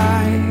then a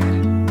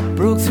light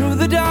broke through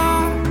the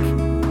dark,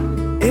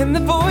 and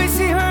the voice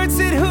he heard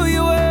said, "Who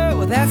you were,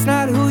 well, that's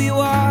not who you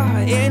are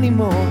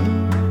anymore.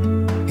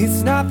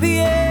 It's not the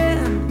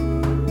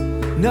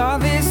end. No,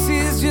 this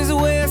is just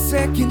where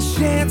second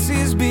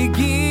chances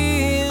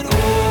begin.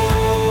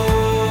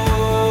 Oh,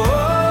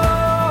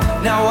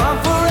 now I'm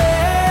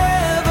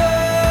forever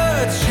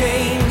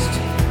changed,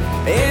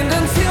 and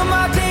until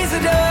my days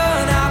are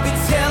done, I'll be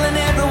telling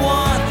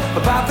everyone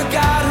about the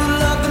God who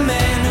loved the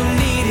man who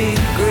needed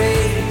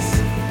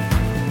grace."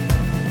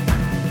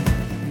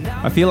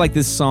 I feel like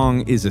this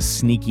song is a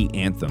sneaky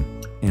anthem.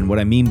 And what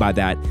I mean by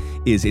that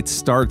is it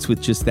starts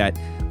with just that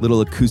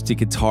little acoustic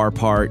guitar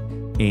part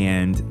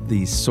and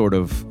these sort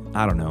of,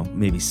 I don't know,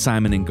 maybe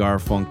Simon and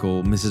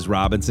Garfunkel, Mrs.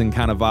 Robinson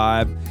kind of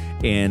vibe.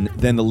 And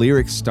then the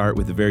lyrics start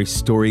with a very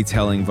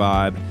storytelling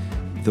vibe.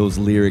 Those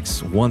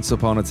lyrics, once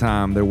upon a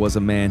time, there was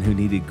a man who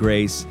needed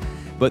grace.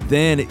 But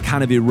then it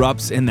kind of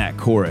erupts in that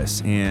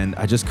chorus, and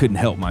I just couldn't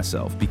help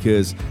myself,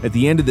 because at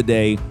the end of the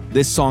day,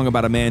 this song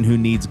about a man who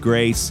needs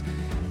grace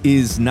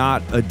is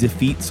not a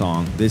defeat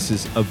song. This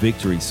is a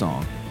victory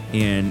song.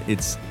 And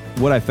it's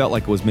what I felt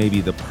like was maybe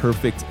the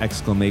perfect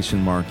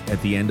exclamation mark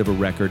at the end of a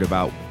record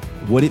about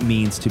what it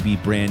means to be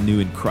brand new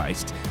in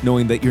Christ,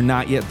 knowing that you're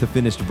not yet the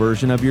finished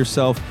version of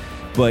yourself,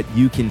 but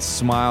you can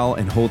smile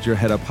and hold your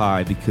head up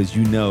high because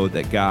you know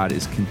that God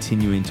is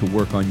continuing to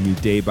work on you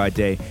day by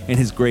day, and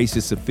His grace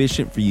is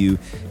sufficient for you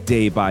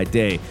day by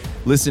day.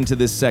 Listen to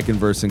this second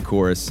verse and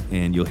chorus,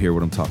 and you'll hear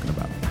what I'm talking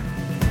about.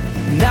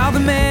 Now the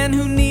man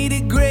who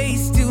needed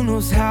grace still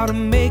knows how to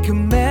make a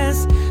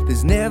mess.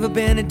 There's never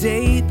been a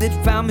day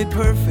that found me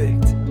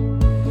perfect.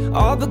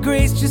 All the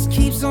grace just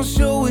keeps on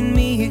showing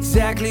me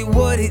exactly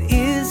what it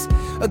is,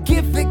 a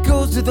gift that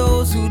goes to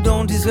those who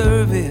don't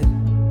deserve it.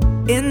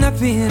 And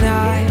nothing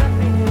I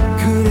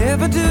could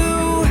ever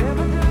do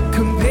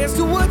compares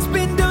to what's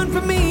been done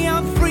for me.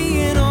 I'm free,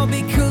 and all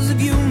because of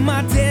you.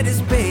 My debt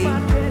is paid,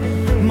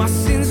 my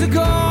sins are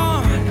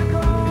gone,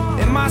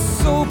 and my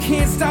soul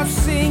can't stop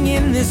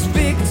singing this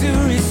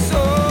victory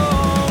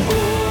song.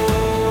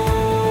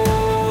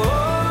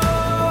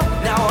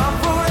 Now I'm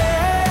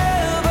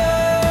forever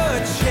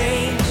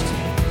changed,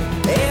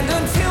 and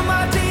until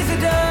my days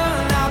are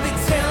done, I'll be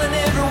telling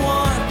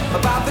everyone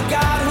about the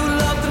God who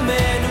loved the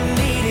man who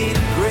needed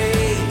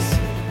grace.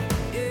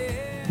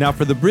 Yeah. Now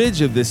for the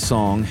bridge of this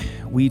song,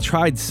 we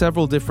tried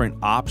several different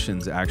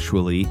options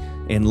actually,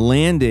 and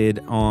landed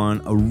on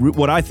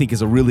what I think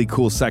is a really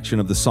cool section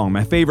of the song.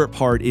 My favorite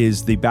part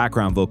is the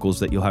background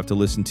vocals that you'll have to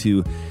listen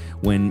to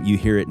when you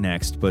hear it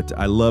next, but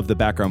I love the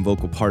background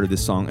vocal part of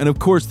this song. And of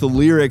course, the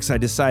lyrics, I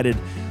decided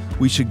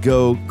we should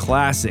go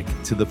classic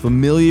to the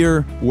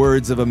familiar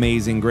words of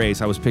Amazing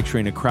Grace. I was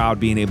picturing a crowd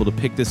being able to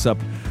pick this up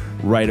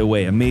right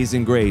away.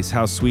 Amazing Grace,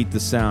 how sweet the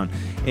sound,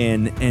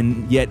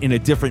 and yet in a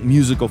different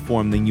musical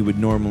form than you would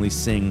normally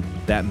sing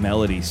that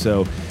melody.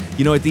 So,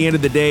 you know, at the end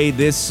of the day,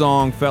 this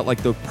song felt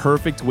like the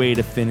perfect way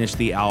to finish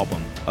the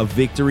album. A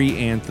victory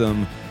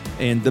anthem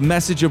And the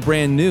message of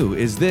Brand New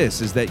is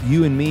this, is that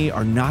you and me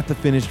are not the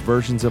finished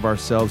versions of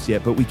ourselves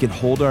yet, but we can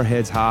hold our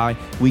heads high.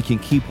 We can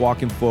keep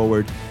walking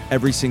forward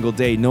every single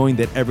day, knowing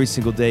that every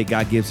single day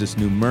God gives us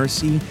new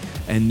mercy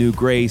and new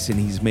grace, and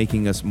he's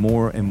making us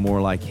more and more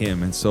like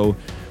him. And so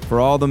for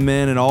all the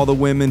men and all the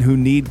women who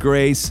need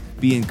grace,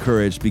 be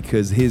encouraged,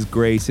 because his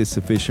grace is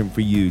sufficient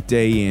for you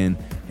day in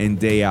and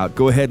day out.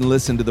 Go ahead and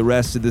listen to the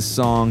rest of this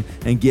song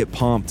and get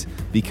pumped,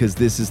 because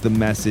this is the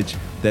message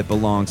that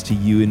belongs to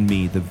you and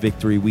me, the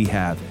victory we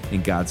have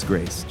in God's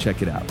grace.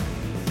 Check it out.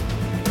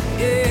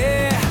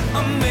 Yeah,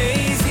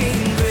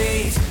 amazing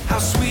grace, how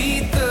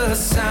sweet the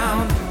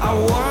sound. I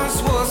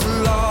once was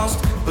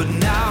lost, but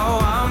now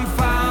I'm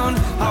found.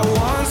 I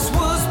once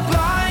was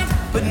blind,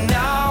 but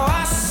now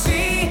I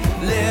see.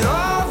 Let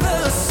all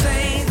the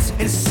saints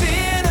and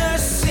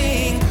sinners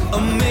sing.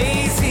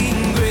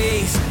 Amazing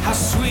grace, how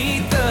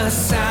sweet the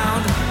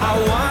sound. I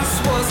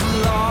once was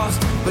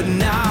lost, but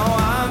now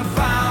I'm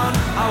found.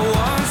 I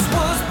once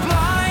was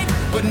blind,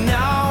 but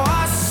now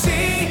I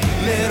see.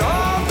 Let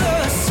all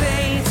the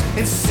saints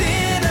and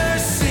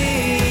sinners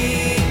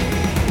sing.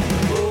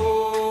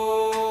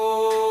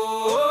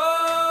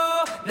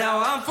 Oh, now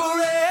I'm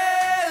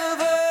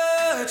forever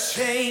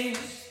changed.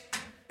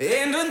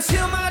 And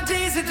until my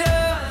days are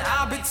done,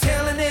 I'll be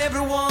telling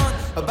everyone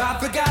about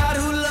the God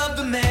who loved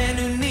the man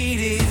who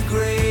needed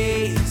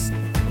grace.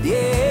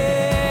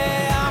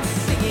 Yeah, I'm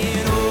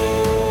singing,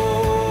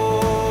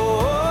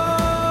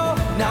 oh,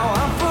 now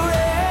I'm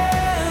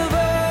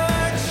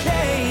forever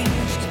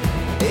changed.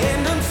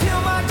 And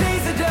until my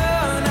days are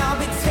done, I'll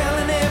be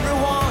telling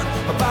everyone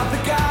about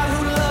the God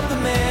who loved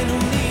the man who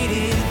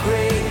needed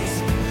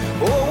grace.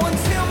 Oh,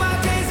 until my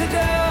days are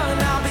done,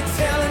 I'll be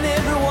telling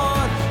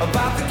everyone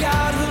about the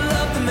God who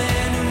loved the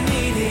man who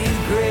needed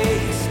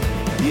grace.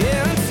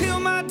 Yeah, until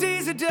my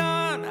days are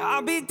done,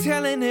 I'll be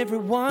telling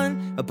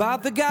everyone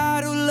about the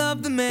God who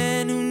loved the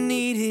man who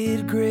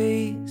needed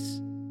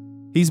grace.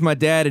 He's my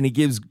dad, and he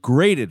gives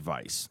great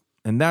advice.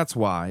 And that's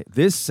why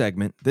this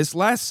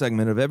last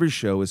segment of every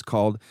show is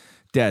called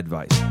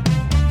Dadvice.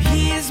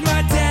 He is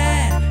my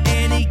dad,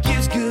 and he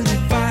gives good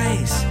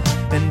advice.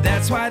 And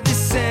that's why this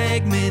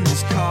segment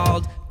is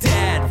called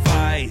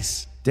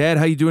Dadvice. Dad,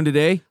 how you doing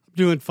today?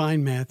 Doing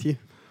fine, Matthew.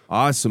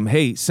 Awesome.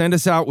 Hey, send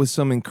us out with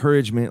some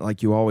encouragement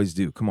like you always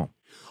do. Come on.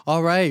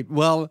 All right.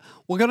 Well,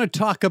 we're going to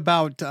talk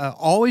about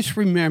always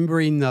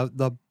remembering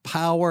the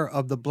power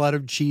of the blood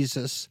of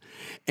Jesus.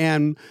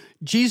 And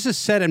Jesus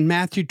said in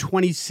Matthew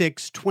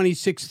 26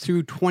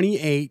 through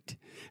 28,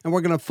 and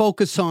we're going to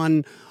focus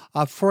on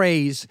a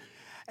phrase.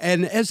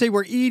 And as they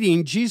were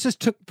eating, Jesus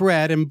took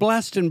bread and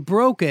blessed and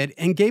broke it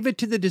and gave it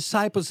to the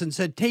disciples and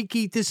said, "Take,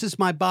 eat, this is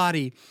my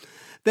body."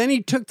 Then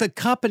he took the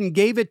cup and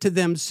gave it to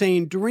them,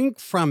 saying, "Drink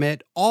from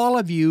it, all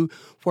of you,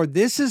 for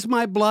this is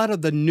my blood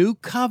of the new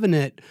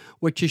covenant,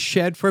 which is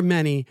shed for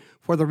many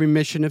for the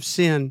remission of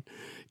sin."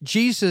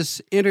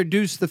 Jesus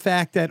introduced the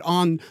fact that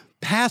on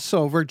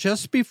Passover,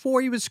 just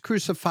before he was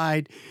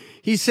crucified,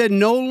 he said,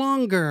 "No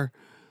longer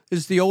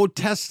is the Old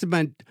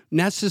Testament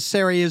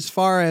necessary as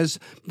far as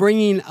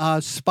bringing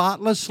a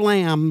spotless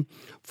lamb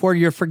for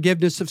your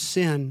forgiveness of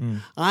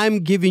sin.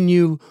 I'm giving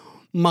you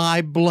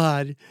my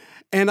blood."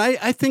 And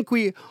I think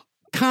we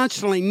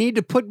constantly need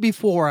to put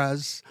before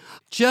us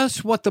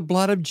just what the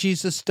blood of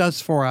Jesus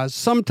does for us.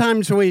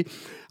 Sometimes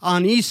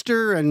on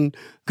Easter and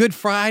Good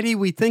Friday,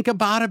 we think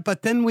about it,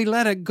 but then we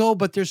let it go.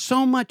 But there's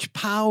so much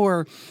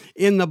power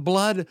in the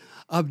blood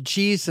of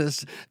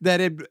Jesus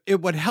that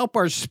it would help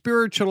our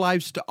spiritual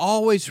lives to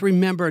always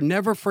remember,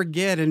 never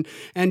forget,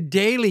 and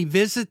daily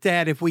visit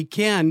that if we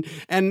can.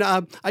 And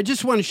I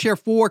just want to share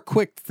 4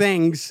 quick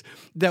things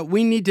that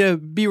we need to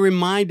be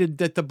reminded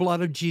that the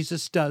blood of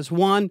Jesus does.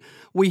 1,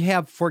 we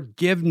have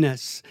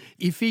forgiveness.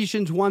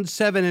 Ephesians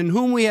 1:7, in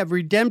whom we have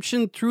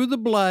redemption through the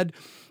blood,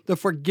 the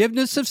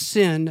forgiveness of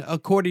sin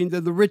according to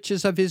the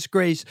riches of his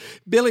grace.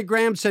 Billy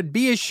Graham said,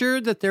 "Be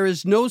assured that there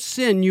is no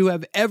sin you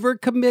have ever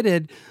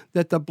committed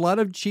that the blood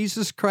of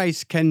Jesus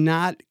Christ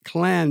cannot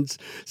cleanse."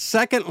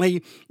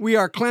 Secondly, we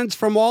are cleansed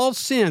from all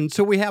sin.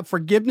 So we have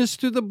forgiveness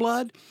through the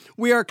blood.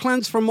 We are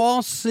cleansed from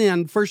all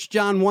sin, 1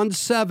 John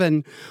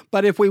 1:7.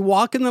 But if we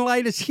walk in the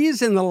light as he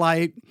is in the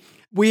light,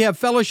 we have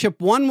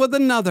fellowship one with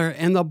another,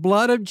 and the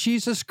blood of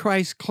Jesus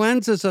Christ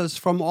cleanses us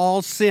from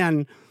all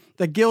sin.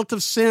 The guilt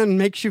of sin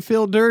makes you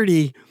feel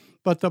dirty,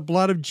 but the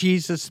blood of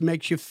Jesus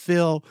makes you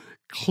feel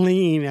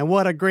clean. And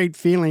what a great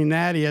feeling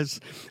that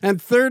is.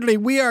 And thirdly,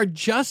 we are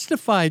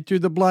justified through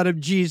the blood of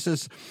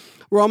Jesus.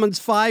 Romans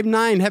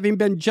 5:9, having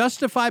been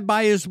justified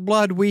by his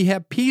blood, we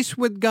have peace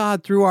with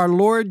God through our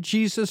Lord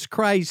Jesus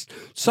Christ.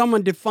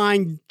 Someone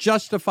defined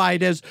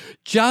justified as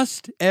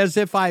just as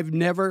if I've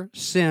never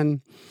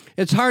sinned.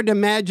 It's hard to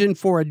imagine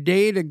for a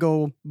day to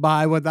go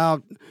by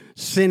without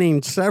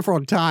sinning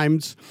several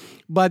times.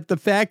 But the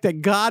fact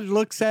that God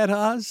looks at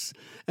us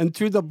and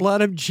through the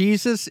blood of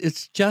Jesus,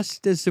 it's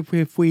just as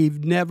if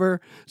we've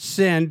never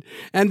sinned.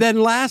 And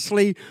then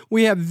lastly,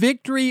 we have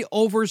victory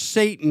over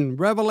Satan.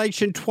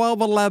 Revelation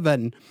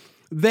 12:11.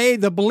 They,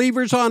 the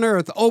believers on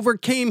earth,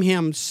 overcame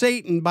him,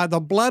 Satan, by the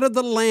blood of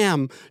the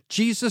Lamb,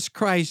 Jesus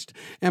Christ,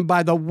 and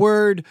by the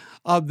word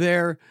of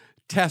their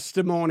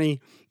testimony.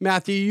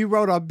 Matthew, you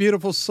wrote a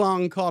beautiful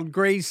song called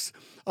Grace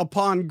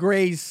Upon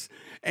Grace.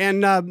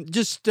 And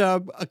just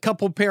a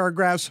couple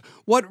paragraphs.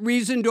 What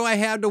reason do I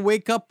have to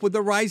wake up with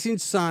the rising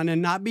sun and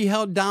not be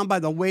held down by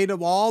the weight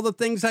of all the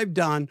things I've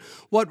done?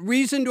 What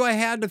reason do I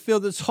have to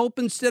feel this hope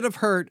instead of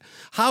hurt?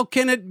 How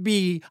can it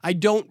be I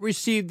don't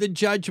receive the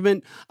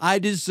judgment I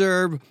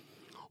deserve?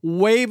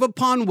 Wave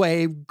upon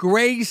wave,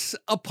 grace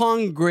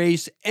upon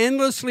grace,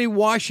 endlessly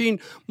washing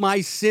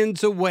my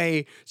sins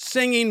away,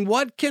 singing,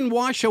 what can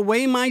wash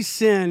away my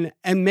sin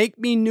and make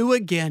me new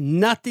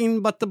again?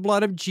 Nothing but the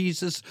blood of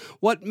Jesus.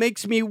 What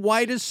makes me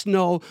white as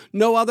snow?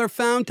 No other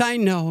fount I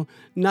know.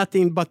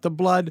 Nothing but the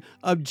blood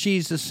of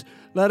Jesus.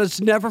 Let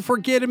us never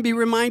forget and be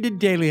reminded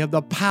daily of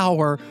the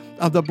power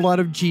of the blood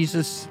of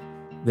Jesus.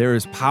 There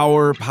is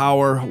power,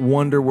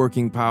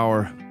 wonder-working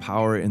power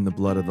in the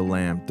blood of the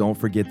Lamb. Don't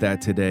forget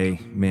that today.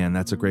 Man,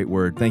 that's a great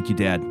word. Thank you,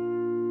 Dad.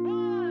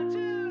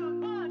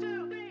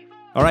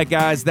 All right,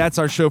 guys, that's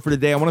our show for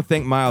today. I want to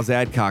thank Miles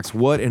Adcox.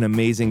 What an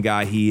amazing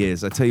guy he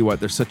is. I tell you what,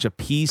 there's such a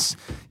peace,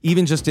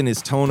 even just in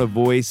his tone of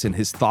voice and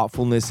his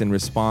thoughtfulness and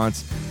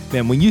response.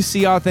 Man, when you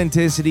see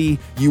authenticity,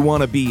 you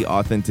want to be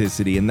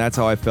authenticity. And that's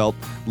how I felt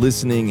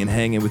listening and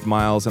hanging with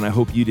Miles, and I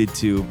hope you did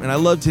too. And I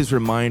loved his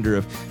reminder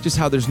of just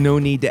how there's no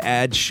need to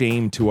add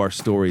shame to our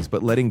stories,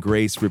 but letting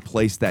grace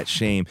replace that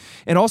shame.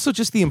 And also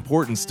just the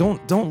importance,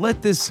 don't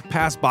let this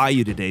pass by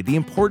you today. The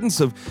importance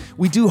of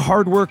we do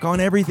hard work on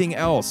everything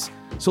else.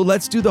 So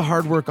let's do the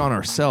hard work on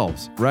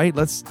ourselves, right?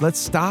 Let's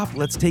stop.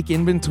 Let's take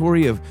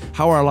inventory of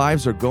how our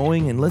lives are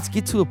going, and let's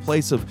get to a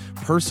place of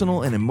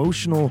personal and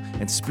emotional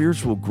and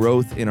spiritual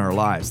growth in our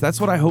lives.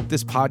 That's what I hope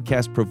this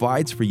podcast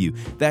provides for you,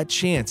 that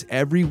chance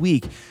every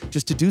week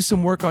just to do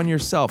some work on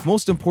yourself.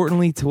 Most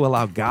importantly, to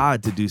allow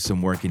God to do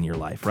some work in your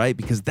life, right?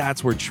 Because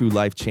that's where true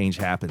life change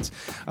happens.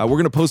 We're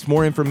going to post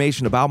more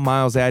information about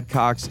Miles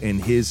Adcox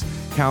and his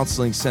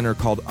counseling center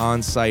called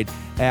Onsite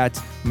at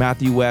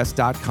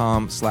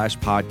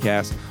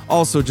MatthewWest.com/podcast.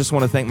 Also, just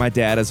want to thank my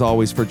dad, as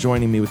always, for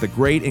joining me with a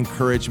great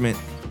encouragement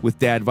with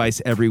Dad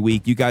Advice every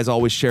week. You guys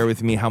always share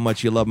with me how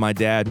much you love my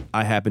dad.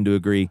 I happen to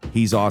agree.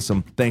 He's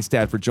awesome. Thanks,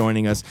 Dad, for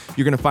joining us.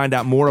 You're going to find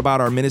out more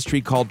about our ministry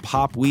called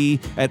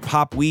PopWe at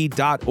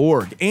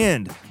popwe.org.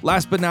 And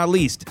last but not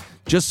least,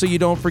 just so you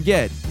don't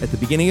forget, at the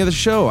beginning of the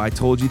show, I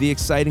told you the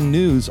exciting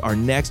news, our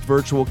next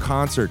virtual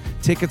concert.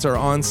 Tickets are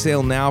on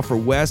sale now for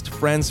West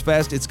Friends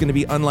Fest. It's going to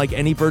be unlike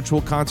any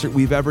virtual concert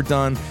we've ever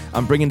done.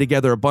 I'm bringing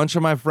together a bunch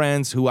of my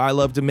friends who I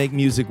love to make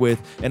music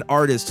with, and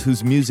artists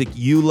whose music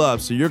you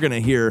love. So you're going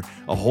to hear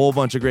a whole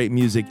bunch of great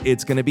music.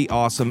 It's going to be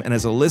awesome. And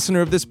as a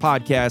listener of this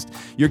podcast,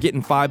 you're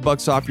getting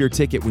 $5 off your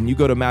ticket when you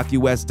go to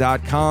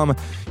MatthewWest.com.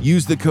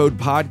 Use the code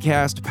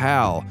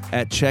PODCASTPAL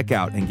at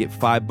checkout and get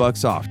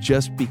 $5 off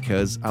just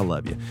because I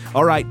love you.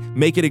 All right,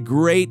 make it a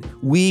great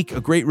week, a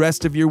great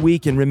rest of your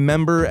week, and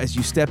remember as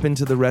you step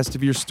into the rest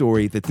of your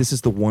story that this is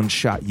the one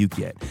shot you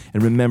get.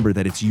 And remember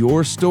that it's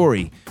your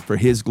story for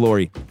His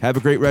glory. Have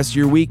a great rest of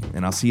your week,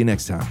 and I'll see you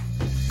next time.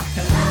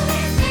 Hello,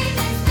 his name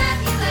is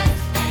Matthew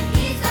West, and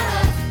he's the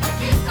host of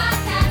this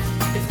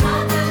podcast. It's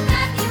called the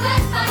Matthew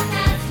West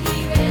Podcast.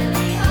 He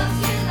really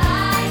hopes you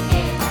like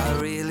it. I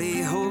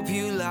really hope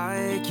you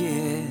like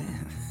it.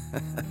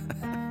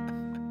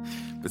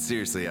 But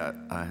seriously,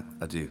 I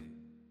do.